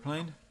like an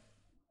aeroplane.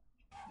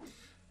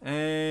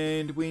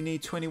 And we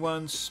need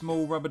 21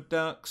 small rubber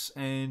ducks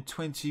and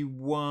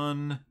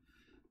 21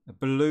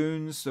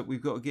 balloons that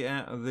we've got to get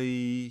out of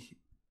the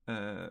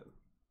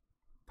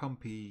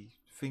pumpy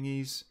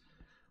thingies.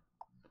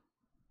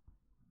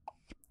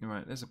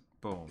 Right, there's a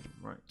bomb.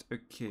 Right,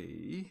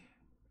 okay.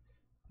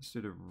 Let's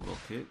do the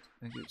rocket.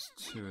 I think it's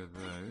 2 of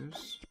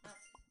those.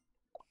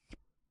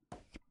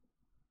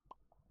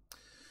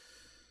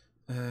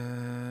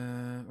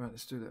 Right,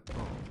 let's do that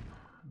bomb.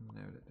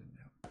 No, that didn't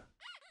help.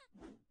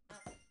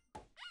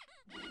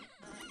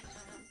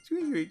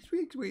 Sweet,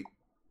 sweet, sweet.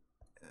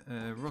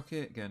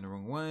 Rocket going the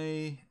wrong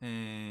way,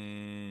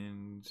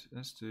 and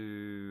let's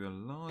do a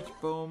large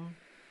bomb.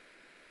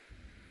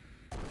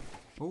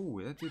 Oh,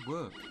 that did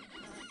work.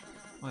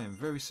 I am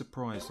very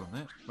surprised on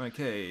that.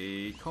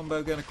 Okay,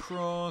 combo going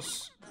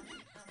across.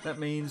 That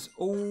means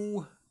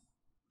all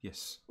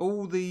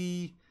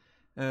the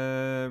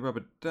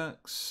rubber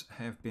ducks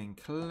have been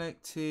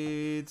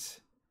collected.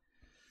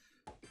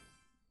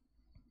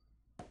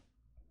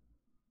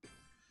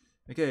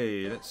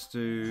 Okay, let's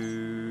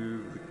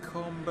do the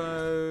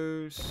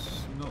combos.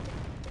 Not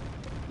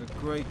the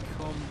great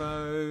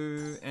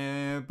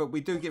combo, but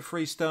we do get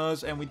 3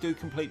 stars and we do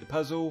complete the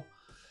puzzle.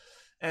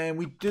 And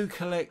we do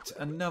collect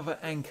another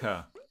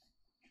anchor,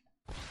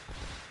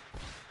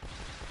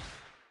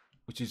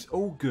 which is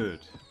all good.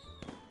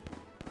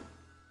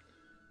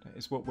 That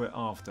is what we're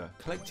after.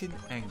 Collecting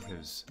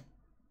anchors.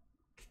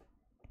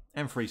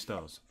 And 3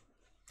 stars.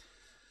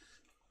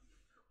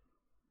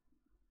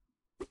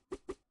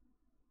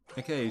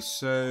 Okay,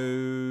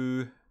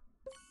 so...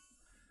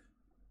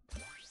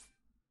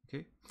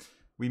 Okay.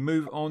 We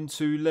move on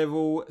to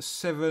level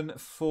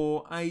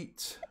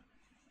 748.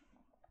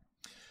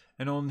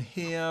 And on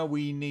here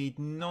we need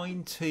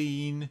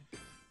 19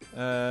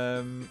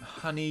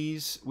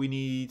 honeys. We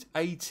need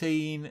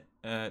 18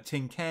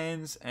 tin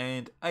cans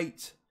and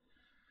 8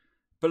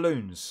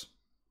 balloons.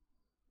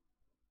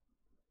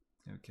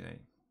 Okay.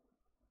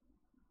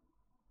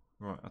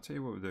 Right, I'll tell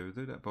you what we'll do. We'll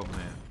do that bomb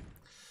there.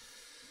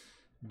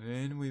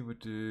 Then we would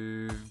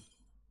do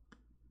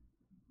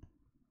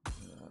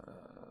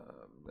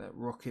that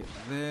rocket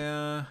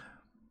there.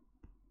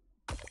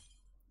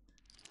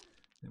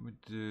 Then we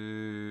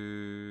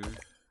do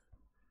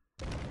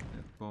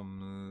that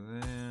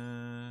bomb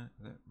there.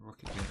 That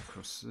rocket going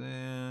across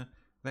there.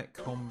 That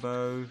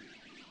combo.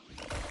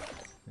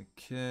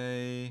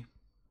 Okay.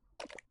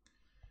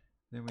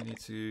 Then we need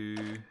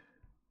to...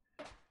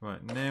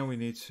 Right, now we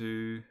need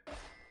to...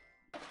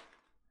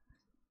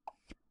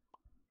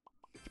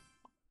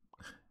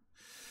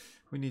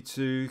 We need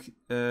to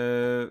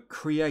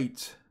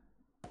create.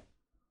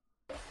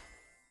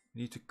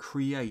 We need to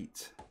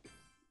create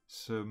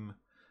some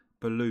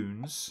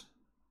balloons.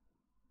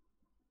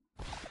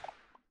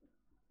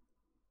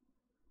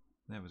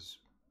 That was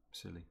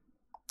silly.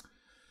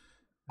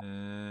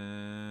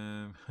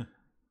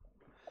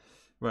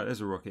 Right, there's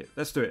a rocket.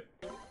 Let's do it.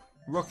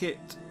 Rocket,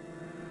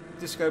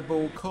 disco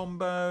ball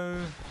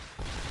combo.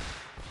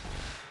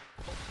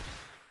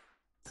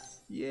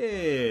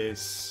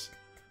 Yes,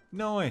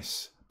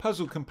 nice.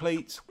 Puzzle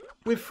complete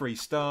with 3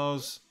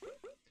 stars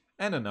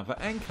and another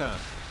anchor.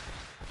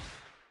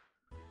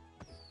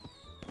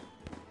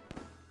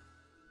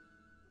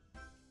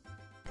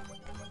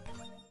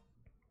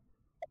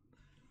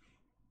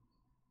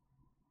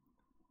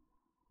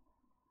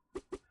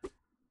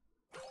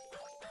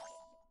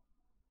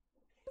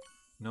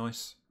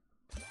 Nice.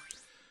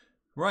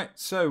 Right,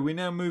 so we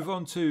now move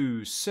on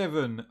to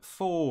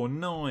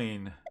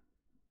 749.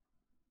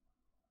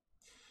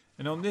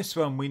 And on this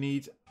one we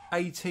need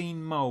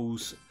 18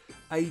 moles,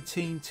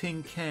 18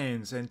 tin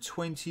cans and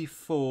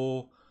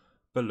 24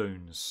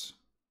 balloons.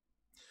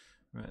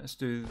 Right, let's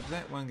do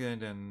that one going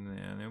down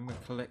there and then we'll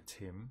collect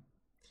him.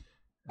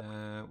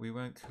 We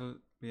won't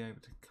be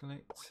able to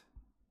collect.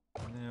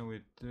 Now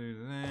we do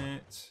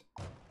that.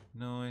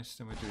 Nice,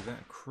 then we do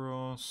that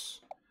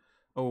across.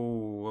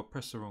 Oh, I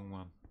pressed the wrong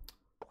one.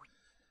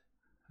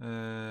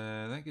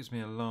 That gives me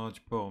a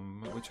large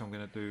bomb, which I'm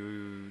going to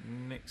do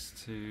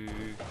next to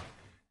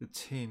the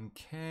tin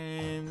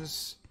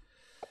cans.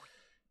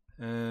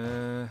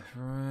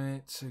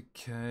 Right,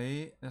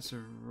 okay. That's a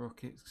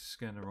rocket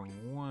going the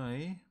wrong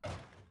way.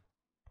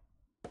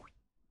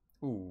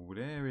 Oh,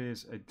 there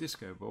is a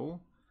disco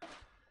ball.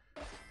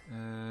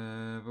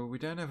 But we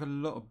don't have a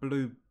lot of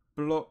blue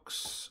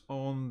blocks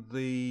on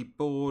the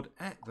board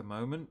at the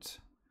moment.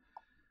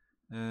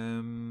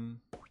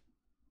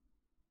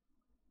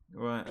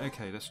 Right,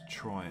 okay, let's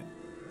try it.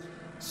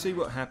 See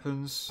what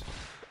happens.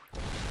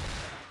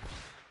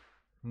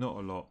 Not a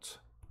lot.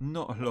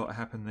 Not a lot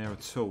happened there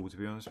at all, to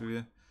be honest with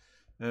you.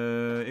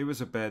 It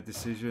was a bad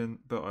decision,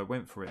 but I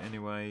went for it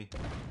anyway.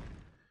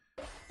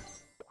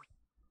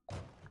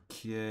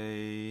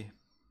 Okay.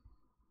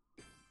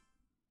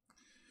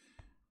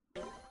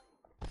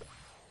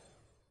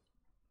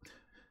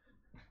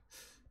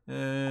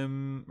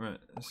 Right,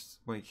 let's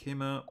wake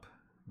him up.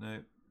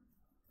 No.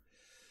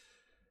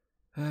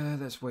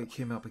 Let's wake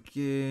him up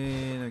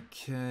again.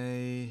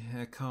 Okay,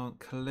 I can't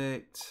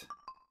collect.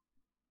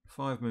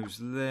 5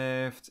 moves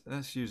left.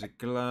 Let's use a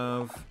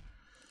glove.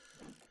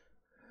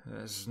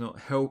 That's not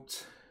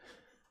helped.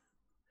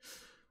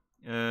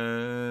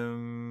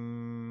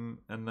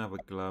 Another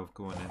glove.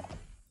 Go on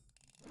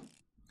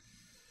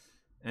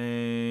in.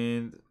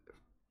 And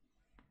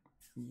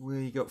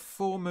we got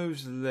 4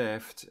 moves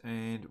left,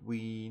 and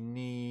we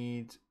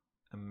need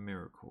a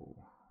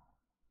miracle.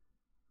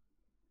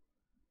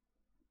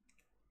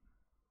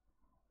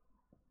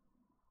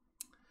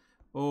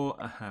 Or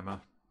a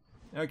hammer.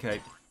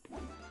 Okay.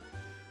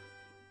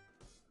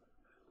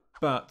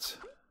 But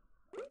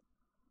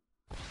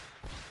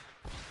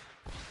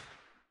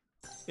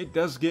it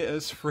does get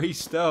us 3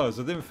 stars.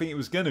 I didn't think it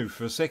was going to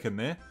for a second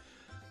there.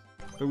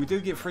 But we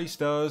do get 3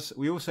 stars.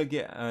 We also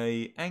get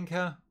a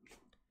anchor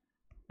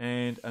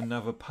and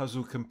another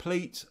puzzle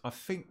complete. I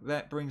think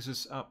that brings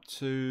us up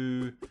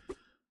to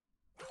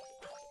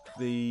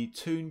the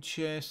toon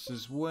chest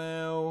as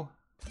well.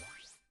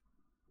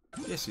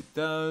 Yes, it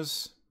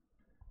does.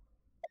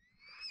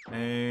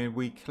 And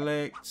we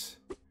collect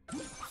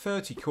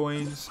 30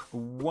 coins,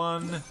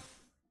 1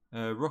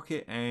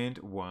 rocket and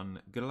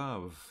 1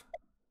 glove.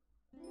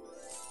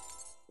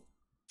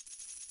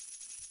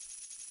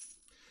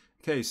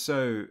 Okay,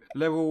 so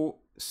level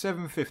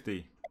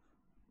 750.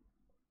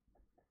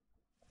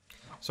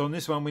 So on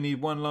this one we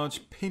need 1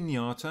 large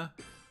pinata,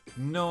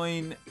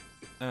 9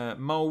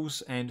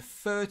 moles and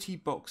 30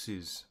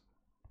 boxes.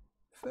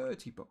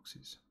 30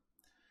 boxes.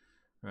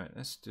 Right,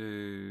 let's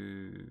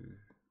do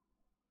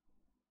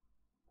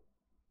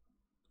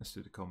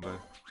the combo.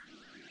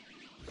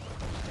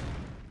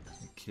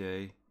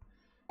 Okay.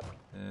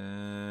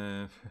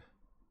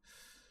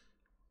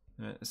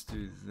 Let's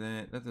do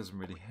that. That doesn't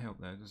really help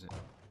though, does it?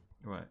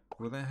 Right.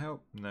 Will that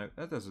help? No,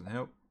 that doesn't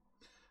help.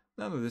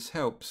 None of this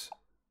helps.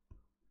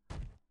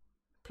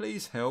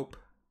 Please help.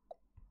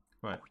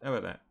 Right, how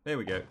about that? There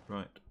we go.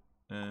 Right.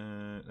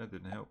 That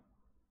didn't help.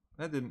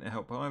 That didn't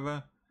help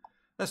either.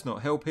 That's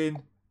not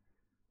helping.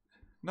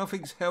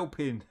 Nothing's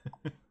helping.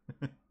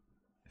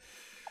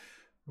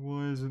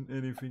 Why isn't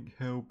anything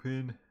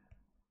helping?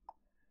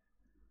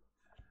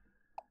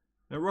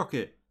 A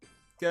rocket.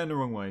 Going the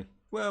wrong way.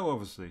 Well,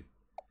 obviously.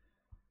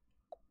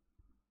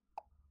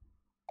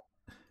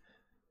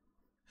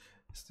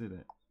 Let's do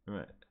that.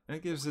 Right.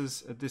 That gives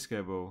us a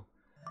disco ball.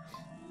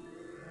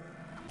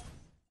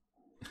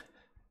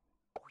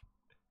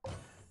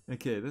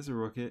 Okay, there's a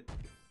rocket.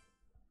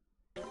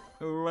 Oh,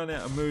 we've run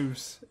out of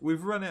moves.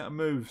 We've run out of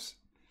moves.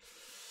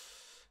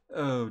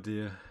 Oh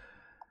dear.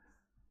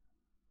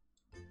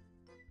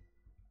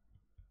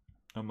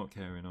 I'm not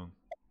carrying on.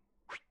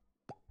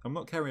 I'm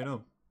not carrying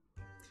on.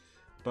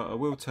 But I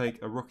will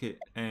take a rocket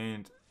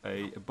and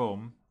a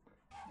bomb,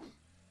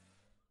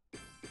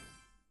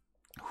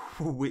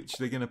 which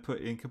they're going to put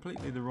in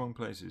completely the wrong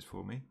places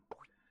for me,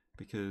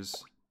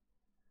 because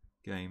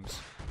games.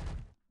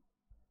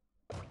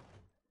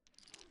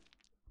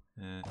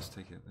 Let's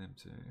take out them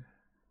too.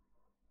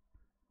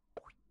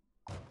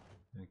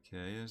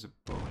 Okay, there's a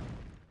bomb.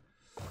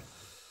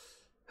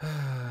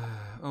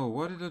 Oh,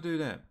 why did I do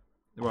that?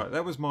 Right,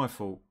 that was my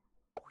fault.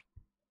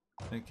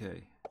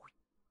 Okay.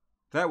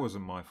 That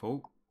wasn't my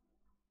fault.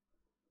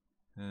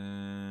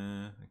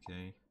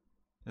 Okay.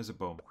 There's a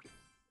bomb.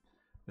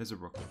 There's a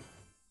rocket.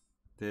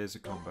 There's a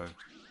combo.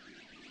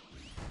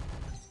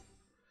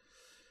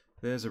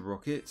 There's a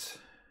rocket.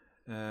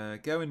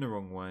 Going the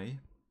wrong way.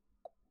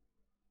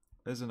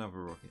 There's another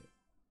rocket.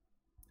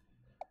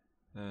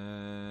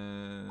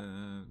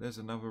 There's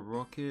another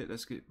rocket.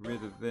 Let's get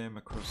rid of them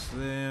across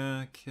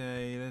there.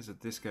 Okay, there's a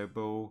disco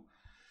ball.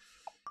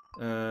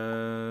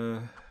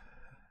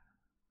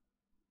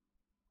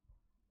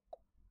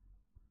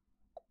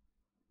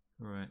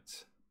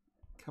 Right.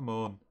 Come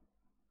on.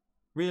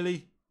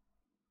 Really?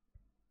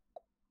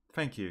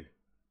 Thank you.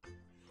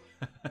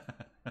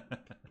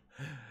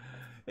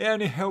 It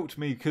only helped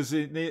me because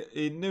it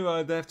knew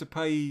I'd have to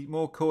pay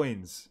more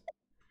coins.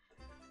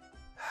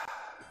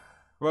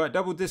 Right,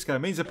 double disco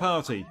means a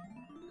party.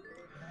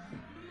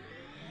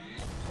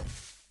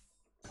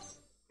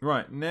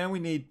 Right, now we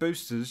need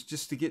boosters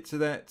just to get to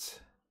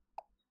that.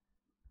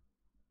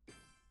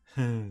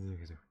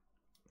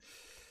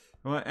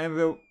 Right,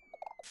 anvil.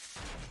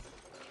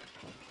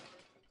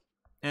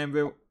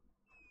 Anvil.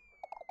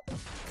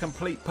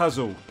 Complete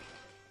puzzle.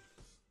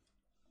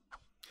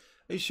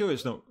 Are you sure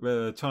it's not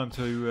time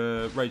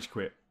to rage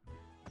quit?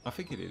 I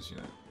think it is, you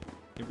know.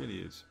 It really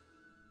is.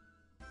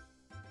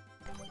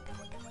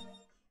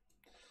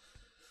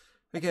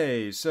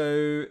 Okay,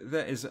 so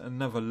that is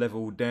another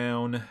level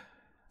down.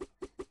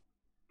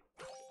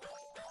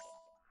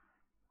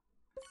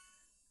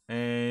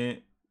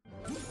 And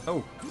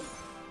oh,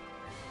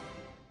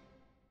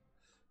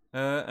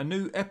 a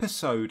new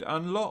episode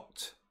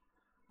unlocked.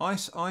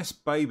 Ice Ice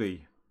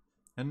Baby,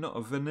 and not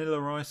a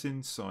vanilla ice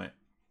in sight.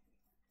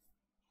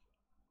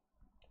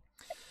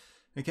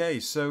 Okay,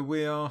 so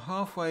we are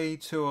halfway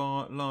to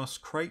our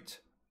last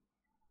crate.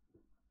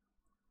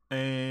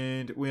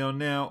 And we are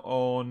now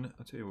on,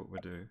 I'll tell you what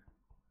we'll do.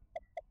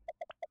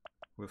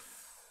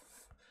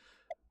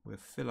 We'll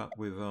fill up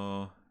with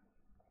our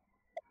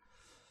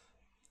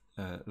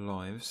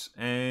lives.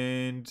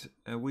 And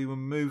we will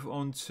move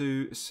on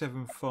to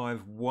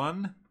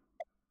 751.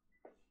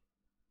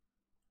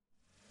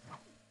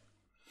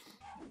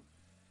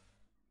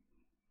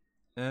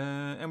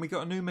 And we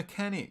got a new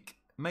mechanic.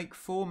 Make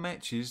 4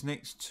 matches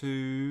next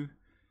to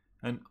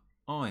an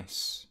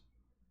ice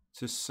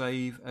to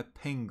save a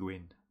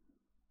penguin.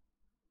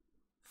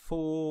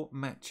 4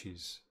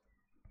 matches.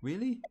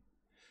 Really?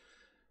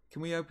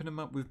 Can we open them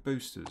up with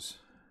boosters?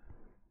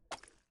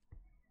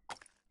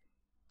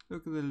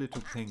 Look at the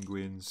little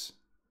penguins.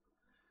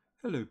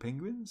 Hello,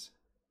 penguins.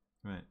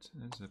 Right,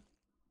 let's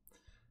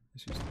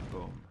use the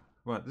bomb.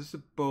 Right, does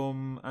the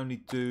bomb only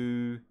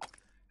do...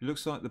 It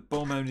looks like the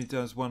bomb only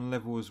does 1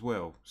 level as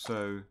well.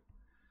 So,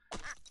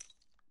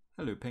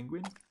 hello,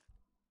 penguin.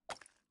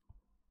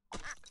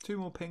 2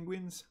 more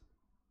penguins.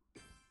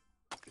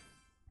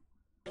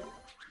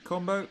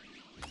 Combo.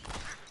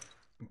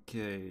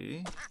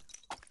 Okay.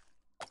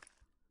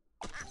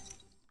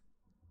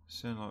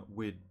 Sound like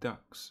weird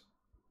ducks.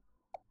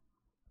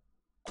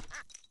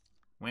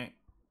 Whack.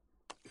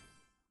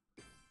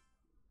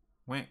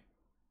 Whack.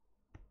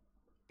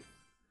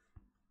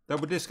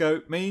 Double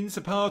disco means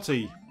a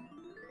party.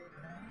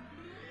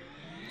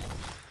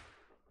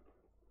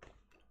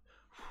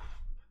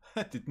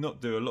 That did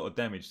not do a lot of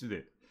damage, did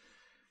it?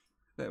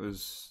 That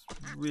was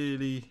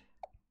really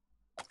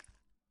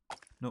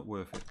not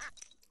worth it.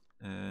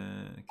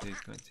 Okay,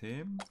 collect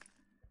him.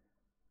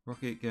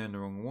 Rocket going the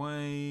wrong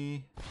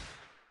way.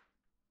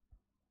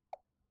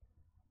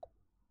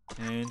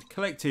 And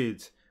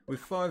collected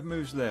with 5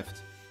 moves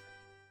left.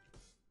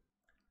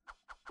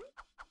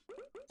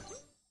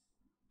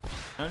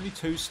 Only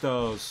 2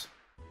 stars.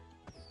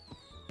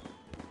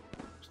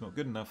 It's not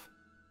good enough.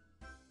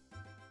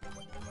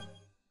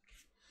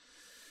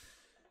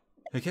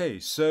 Okay,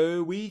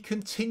 so we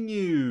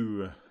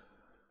continue.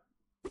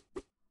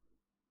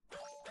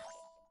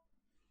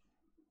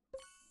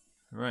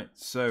 Right,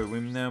 so we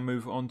now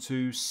move on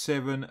to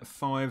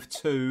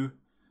 752.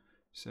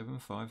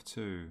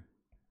 752.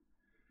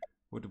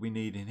 What do we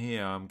need in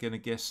here? I'm going to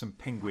guess some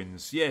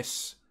penguins.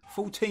 Yes,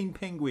 14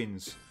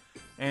 penguins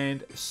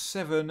and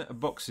 7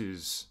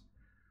 boxes.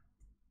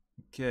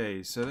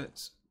 Okay, so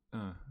let's...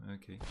 Oh,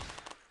 okay.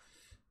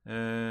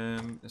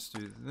 Let's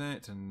do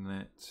that and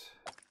that.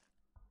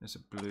 There's a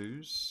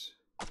blues.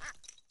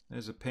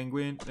 There's a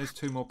penguin. There's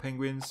 2 more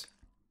penguins.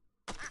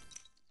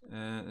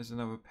 There's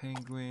another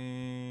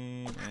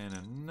penguin and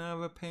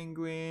another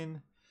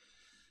penguin.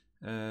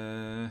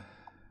 There's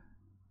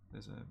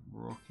a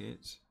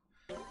rocket.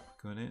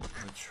 Got it.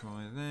 I'll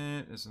try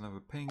that. There's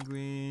another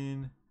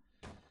penguin.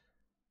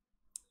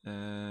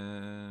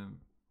 Let's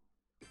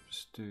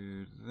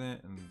do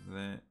that and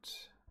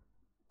that.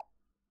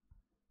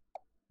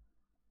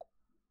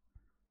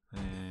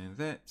 And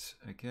that.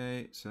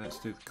 Okay, so let's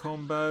do the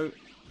combo.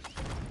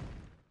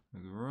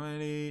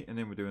 Alrighty, and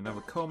then we'll do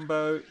another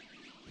combo.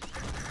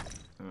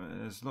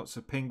 There's lots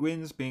of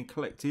penguins being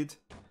collected.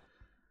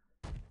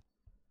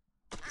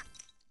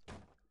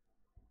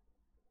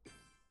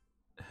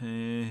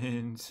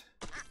 And...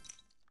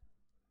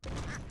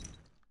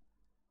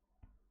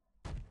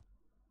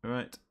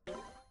 Right.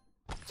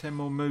 10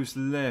 more moves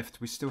left.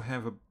 We still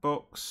have a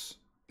box.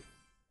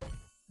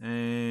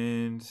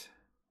 And...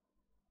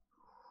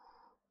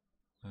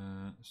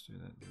 let's do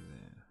that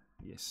there.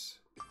 Yes.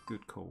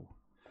 Good call.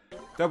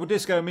 Double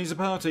disco means a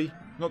party.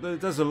 Not that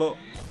it does a lot.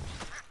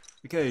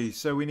 Okay,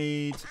 so we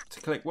need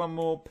to collect 1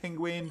 more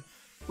penguin,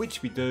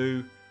 which we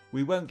do.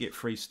 We won't get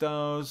 3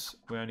 stars.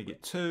 We only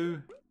get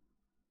 2.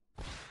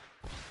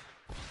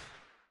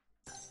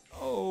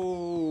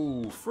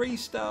 Oh, 3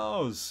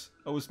 stars.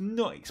 I was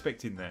not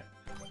expecting that.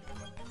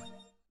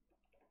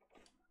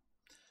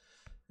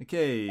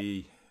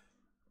 Okay.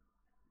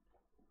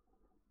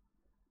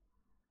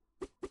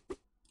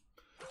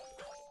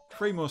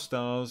 Three more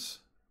stars.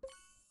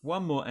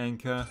 1 more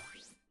anchor.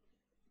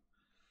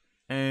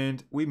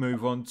 And we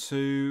move on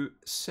to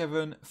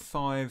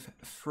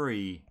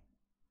 753.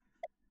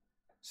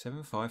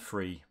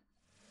 753.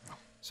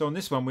 So on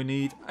this one we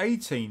need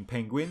 18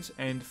 penguins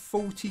and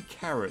 40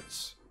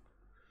 carrots.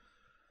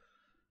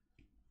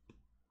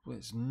 Well,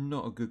 it's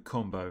not a good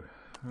combo.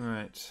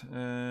 Alright,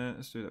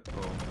 let's do that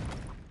bomb.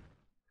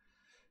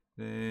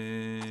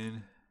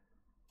 Then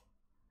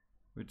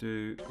we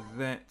do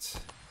that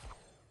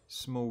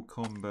small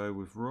combo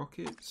with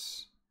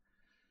rockets.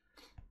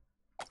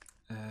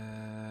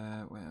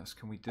 What else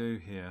can we do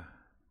here?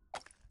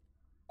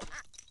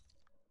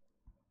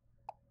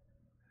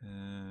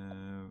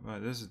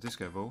 Right, there's a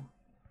disco ball.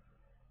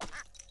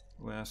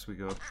 What else we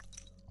got?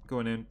 Go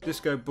on in.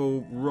 Disco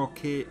ball,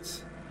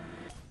 rocket.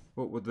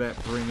 What would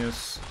that bring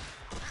us?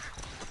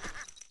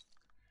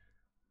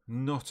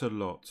 Not a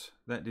lot.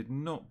 That did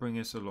not bring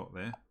us a lot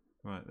there.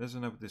 Right, there's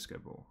another disco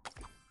ball.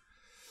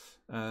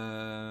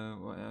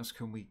 What else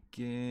can we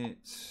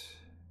get?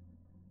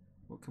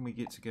 What can we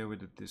get to go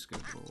with the disco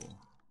ball?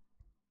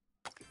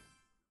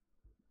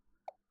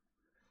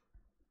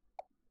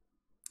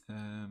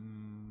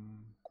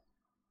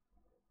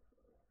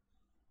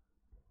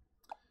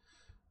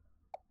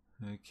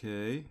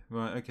 Okay,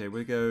 right, okay,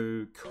 we'll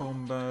go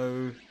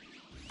combo.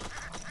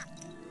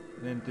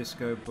 Then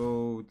disco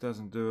ball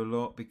doesn't do a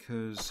lot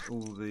because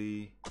all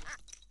the...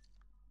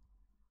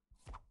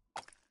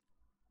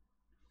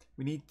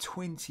 We need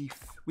 20.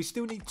 We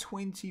still need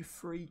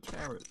 23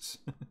 carrots.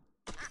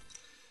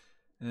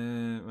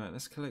 Right,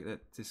 let's collect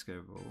that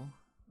disco ball.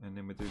 And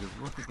then we'll do the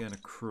rocket going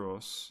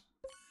across.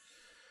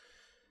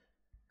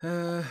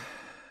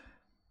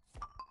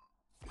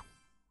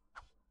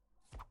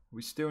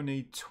 We still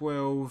need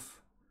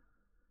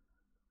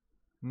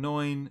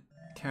 9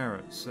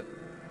 carrots.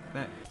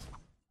 That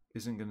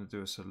isn't going to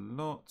do us a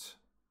lot.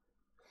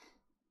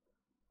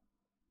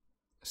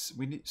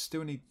 We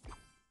still need...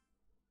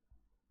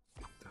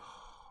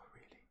 Oh,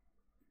 really?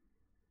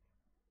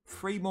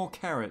 3 more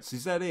carrots,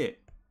 is that it?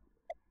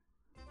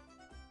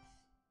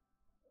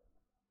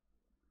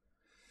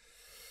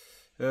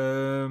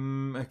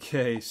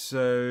 Okay,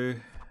 so...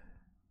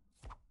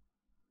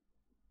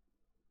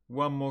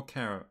 1 more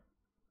carrot.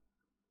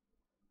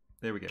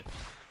 There we go.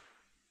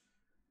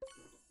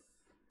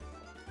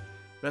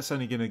 That's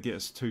only going to get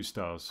us 2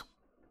 stars.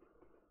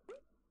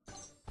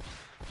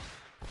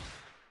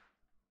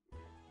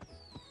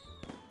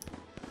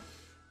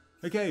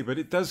 Okay, but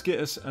it does get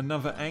us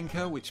another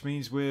anchor, which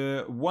means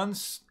we're 1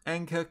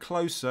 anchor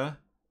closer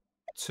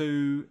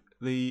to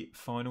the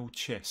final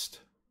chest.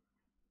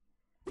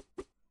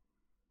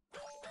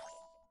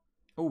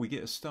 Oh, we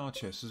get a star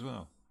chest as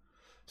well.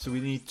 So we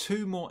need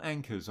 2 more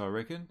anchors, I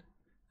reckon.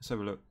 Let's have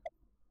a look.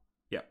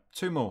 Yeah,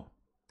 2 more.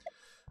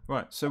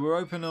 Right, so we'll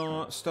open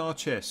our star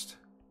chest.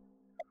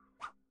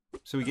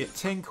 So we get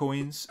 10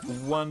 coins,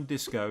 1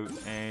 disco,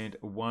 and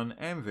 1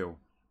 anvil.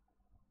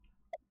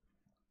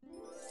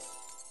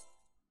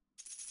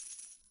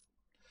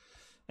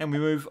 And we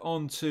move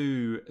on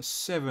to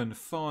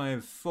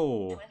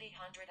 754. 2000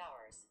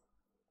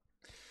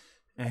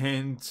 hours.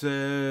 And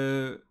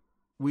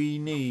we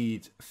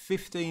need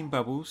 15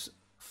 bubbles,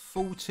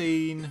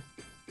 14...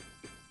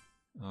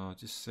 Oh,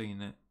 just seen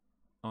that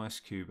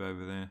ice cube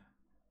over there.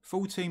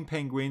 14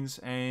 penguins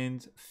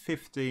and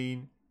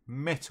 15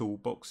 metal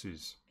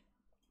boxes.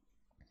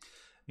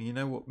 And you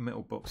know what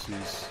metal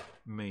boxes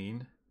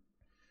mean?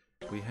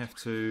 We have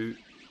to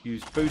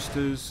use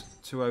boosters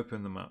to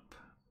open them up.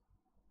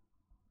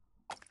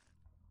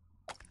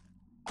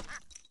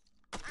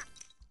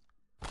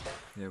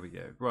 There we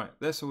go. Right,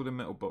 that's all the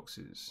metal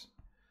boxes.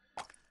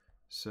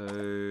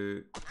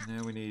 So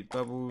now we need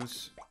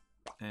bubbles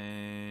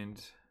and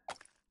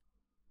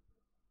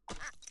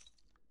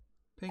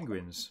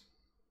penguins.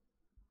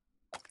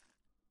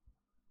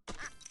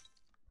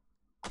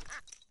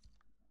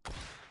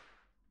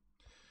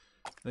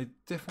 They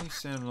definitely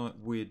sound like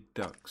weird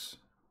ducks.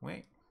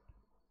 Wait.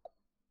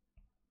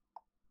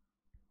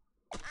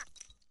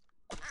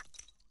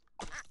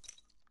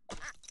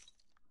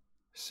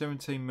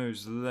 "17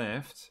 moves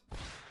left."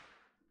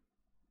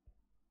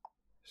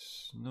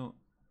 It's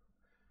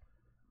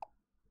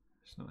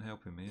not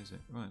helping me, is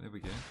it? Right, there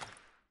we go.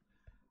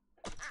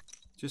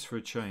 Just for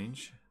a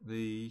change,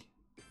 the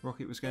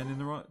rocket was going in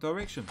the right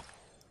direction.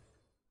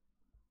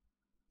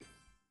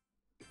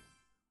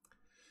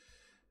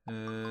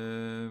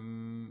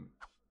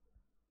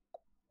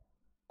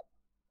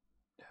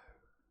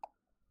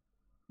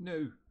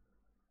 No.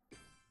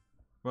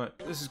 Right,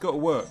 this has got to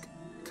work.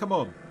 Come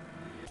on.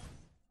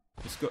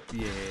 It's got...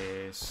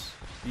 Yes.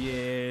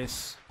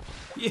 Yes.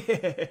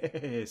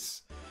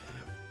 Yes.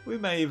 We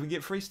may even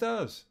get 3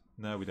 stars.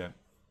 No, we don't.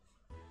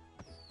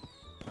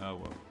 Oh,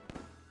 well.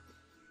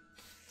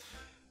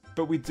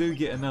 But we do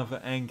get another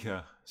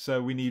anchor.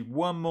 So we need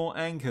 1 more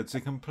anchor to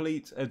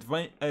complete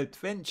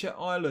Adventure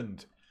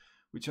Island.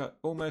 Which I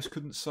almost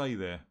couldn't say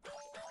there.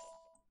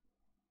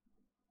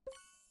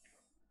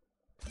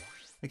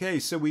 Okay,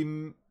 so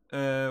we're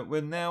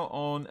now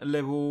on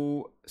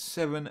level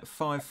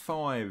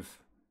 755.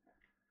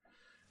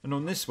 And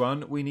on this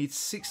one, we need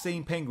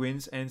 16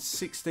 penguins and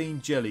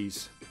 16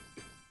 jellies.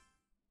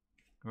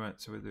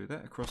 Right, so we'll do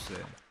that across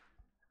there.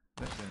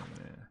 That down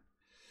there.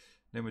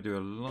 Then we'll do a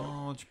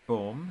large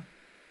bomb.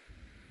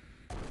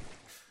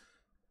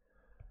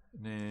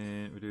 And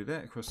then we'll do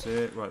that across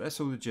there. Right, that's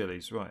all the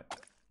jellies. Right.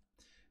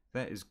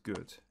 That is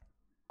good.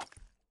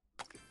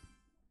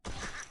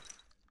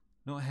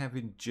 Not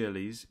having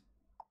jellies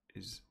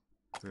is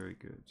very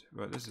good.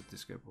 Right, there's a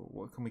disco ball.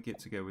 What can we get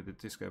to go with the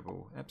disco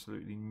ball?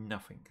 Absolutely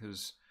nothing,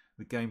 because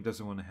the game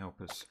doesn't want to help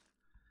us.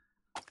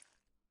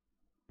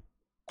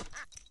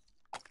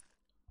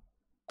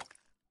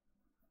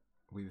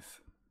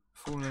 We've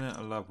fallen out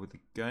of love with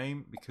the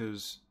game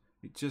because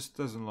it just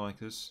doesn't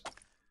like us,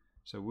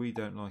 so we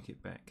don't like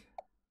it back.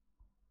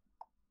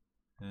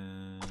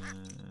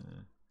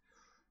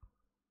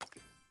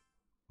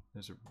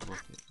 There's a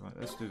rocket. Right,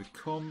 let's do the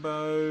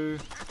combo.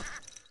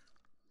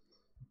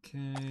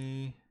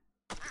 Okay.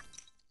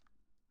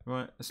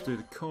 Right, let's do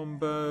the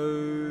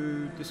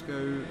combo.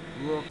 Disco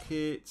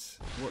rocket.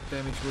 What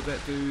damage will that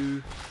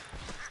do?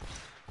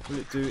 Will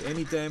it do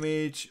any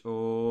damage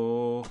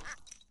or...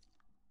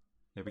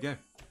 There we go.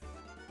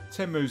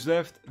 10 moves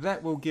left.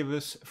 That will give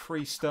us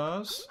 3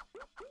 stars.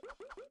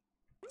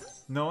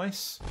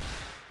 Nice.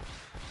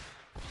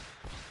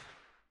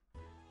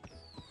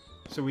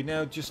 So we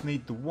now just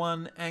need the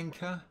 1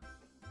 anchor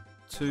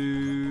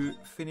to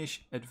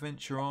finish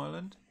Adventure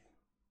Island.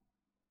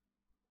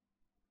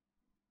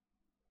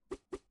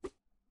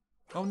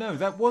 Oh no,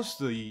 that was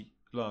the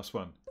last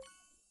one.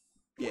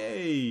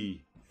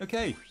 Yay!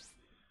 Okay,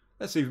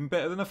 that's even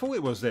better than I thought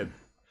it was then.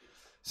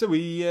 So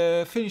we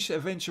finished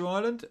Adventure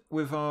Island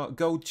with our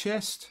gold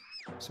chest.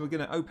 So we're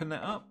going to open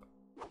that up.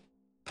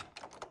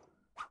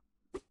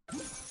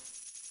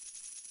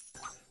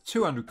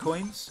 200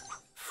 coins,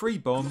 3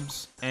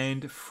 bombs,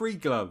 and 3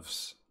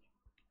 gloves.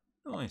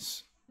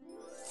 Nice.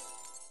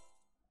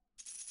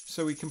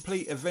 So we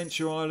complete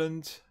Adventure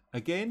Island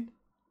again.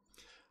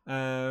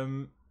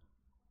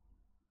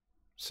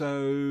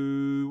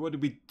 So what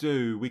did we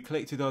do? We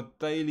collected our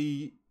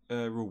daily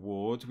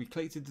reward. We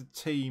collected the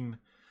team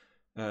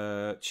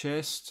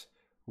chest.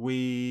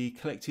 We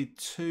collected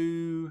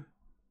 2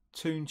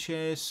 Toon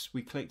chests.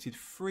 We collected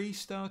 3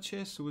 star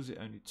chests, or was it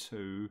only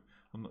 2?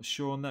 I'm not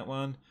sure on that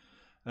one.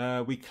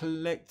 We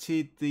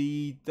collected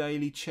the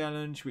daily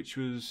challenge, which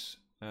was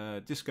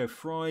Disco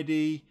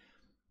Friday,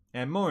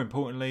 and more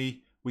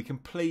importantly, we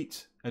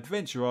complete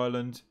Adventure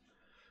Island,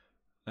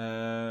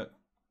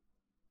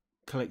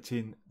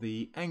 collecting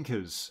the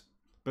anchors.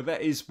 But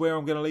that is where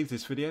I'm going to leave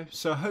this video.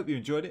 So I hope you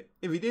enjoyed it.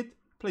 If you did,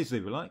 please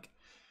leave a like.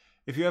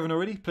 If you haven't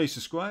already, please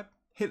subscribe.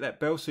 Hit that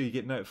bell so you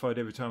get notified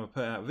every time I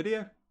put out a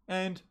video.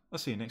 And I'll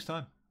see you next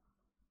time.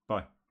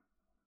 Bye.